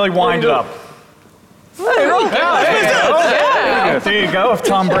 Come on, really wind it up. There you go. If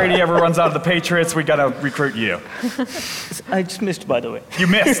Tom Brady ever runs out of the Patriots, we got to recruit you. I just missed, by the way. You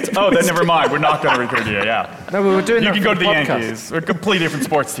missed? Oh, then never mind. We're not going to recruit you, yeah. No, we were doing You that can for go to the podcast. Yankees. We're completely different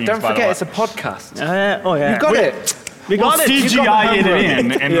sports teams, Don't by the way. forget, it's a podcast. Oh, yeah. You got it. We We'll got it. CGI it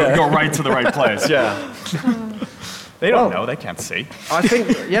in and go right to the right place, yeah. They don't know. They can't see. I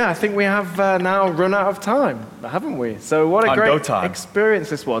think we have now run out of time, haven't we? So what a On great Go Time. experience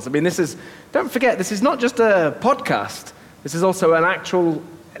this was. I mean, don't forget, this is not just a podcast. This is also an actual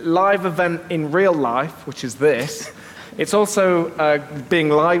live event in real life, which is this. It's also being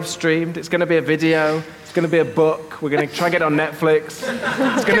live streamed. It's going to be a video. It's going to be a book. We're going to try and get it on Netflix.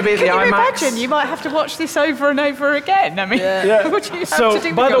 It's going to be the Can you IMAX. imagine? You might have to watch this over and over again. I mean, what do you have to do So,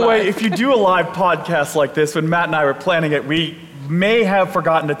 with by your the way, life? if you do a live podcast like this, when Matt and I were planning it, we may have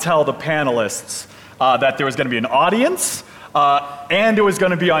forgotten to tell the panelists that there was going to be an audience and it was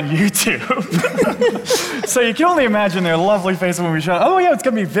going to be on YouTube. So you can only imagine their lovely faces when we show, oh yeah, it's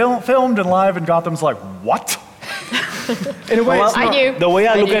going to be filmed and live, and Gotham's like, what? In a way, Well, it's not. I knew. The way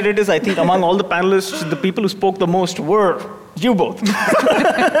I look knew. at it is, I think among all the panelists, the people who spoke the most were you both.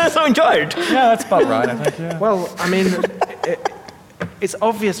 So enjoyed. Yeah, that's about right, I think, yeah. Well, I mean, it's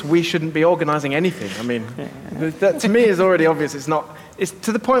obvious we shouldn't be organizing anything. I mean, that to me is already obvious. It's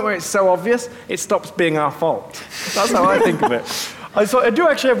to the point where it's so obvious, it stops being our fault. That's how I think of it. So I do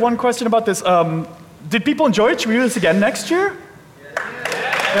actually have one question about this. Did people enjoy it? Should we do this again next year?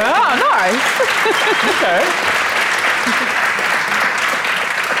 Oh, nice. Okay.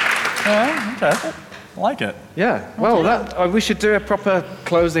 Okay. I like it. Yeah. Well, we should do a proper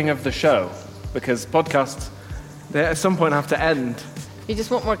closing of the show, because podcasts, they at some point have to end. You just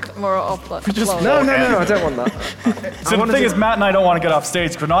want more applause. No, I don't want that. So the thing is, Matt and I don't want to get off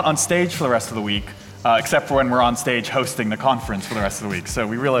stage. We're not on stage for the rest of the week, except for when we're on stage hosting the conference for the rest of the week. So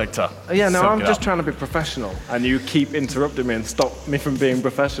we really like to I'm soak it just up. trying to be professional, and you keep interrupting me and stop me from being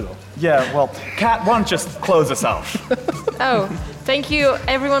professional. Yeah, well, Kat, why don't you just close us out? Oh, thank you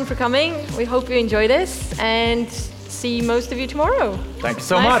everyone for coming. We hope you enjoy this, and see most of you tomorrow. Thank you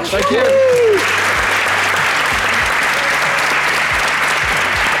so Nice much. to Thank see you.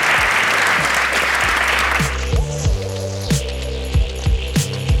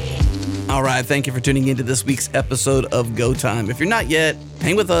 All right, thank you for tuning into this week's episode of Go Time. If you're not yet,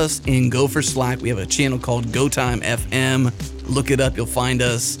 hang with us in Gopher Slack. We have a channel called Go Time FM. Look it up, you'll find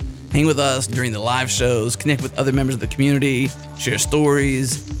us. Hang with us during the live shows, connect with other members of the community, share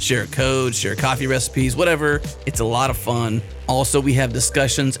stories, share code, share coffee recipes, whatever. It's a lot of fun. Also, we have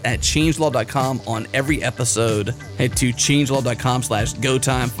discussions at changelog.com on every episode. Head to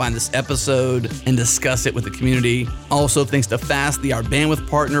changelog.com/GoTime, find this episode, and discuss it with the community. Also, thanks to Fastly, our bandwidth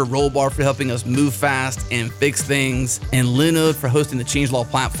partner, Rollbar for helping us move fast and fix things, and Linode for hosting the Changelog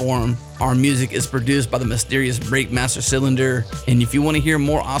platform. Our music is produced by the mysterious Breakmaster Cylinder. And if you want to hear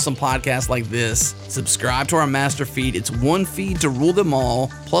more awesome podcasts like this, subscribe to our master feed. It's one feed to rule them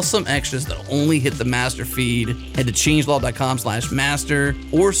all, plus some extras that only hit the master feed. Head to changelog.com/master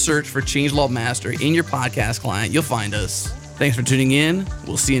or search for Changelog Master in your podcast client. You'll find us. Thanks for tuning in.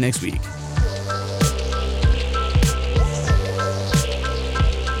 We'll see you next week.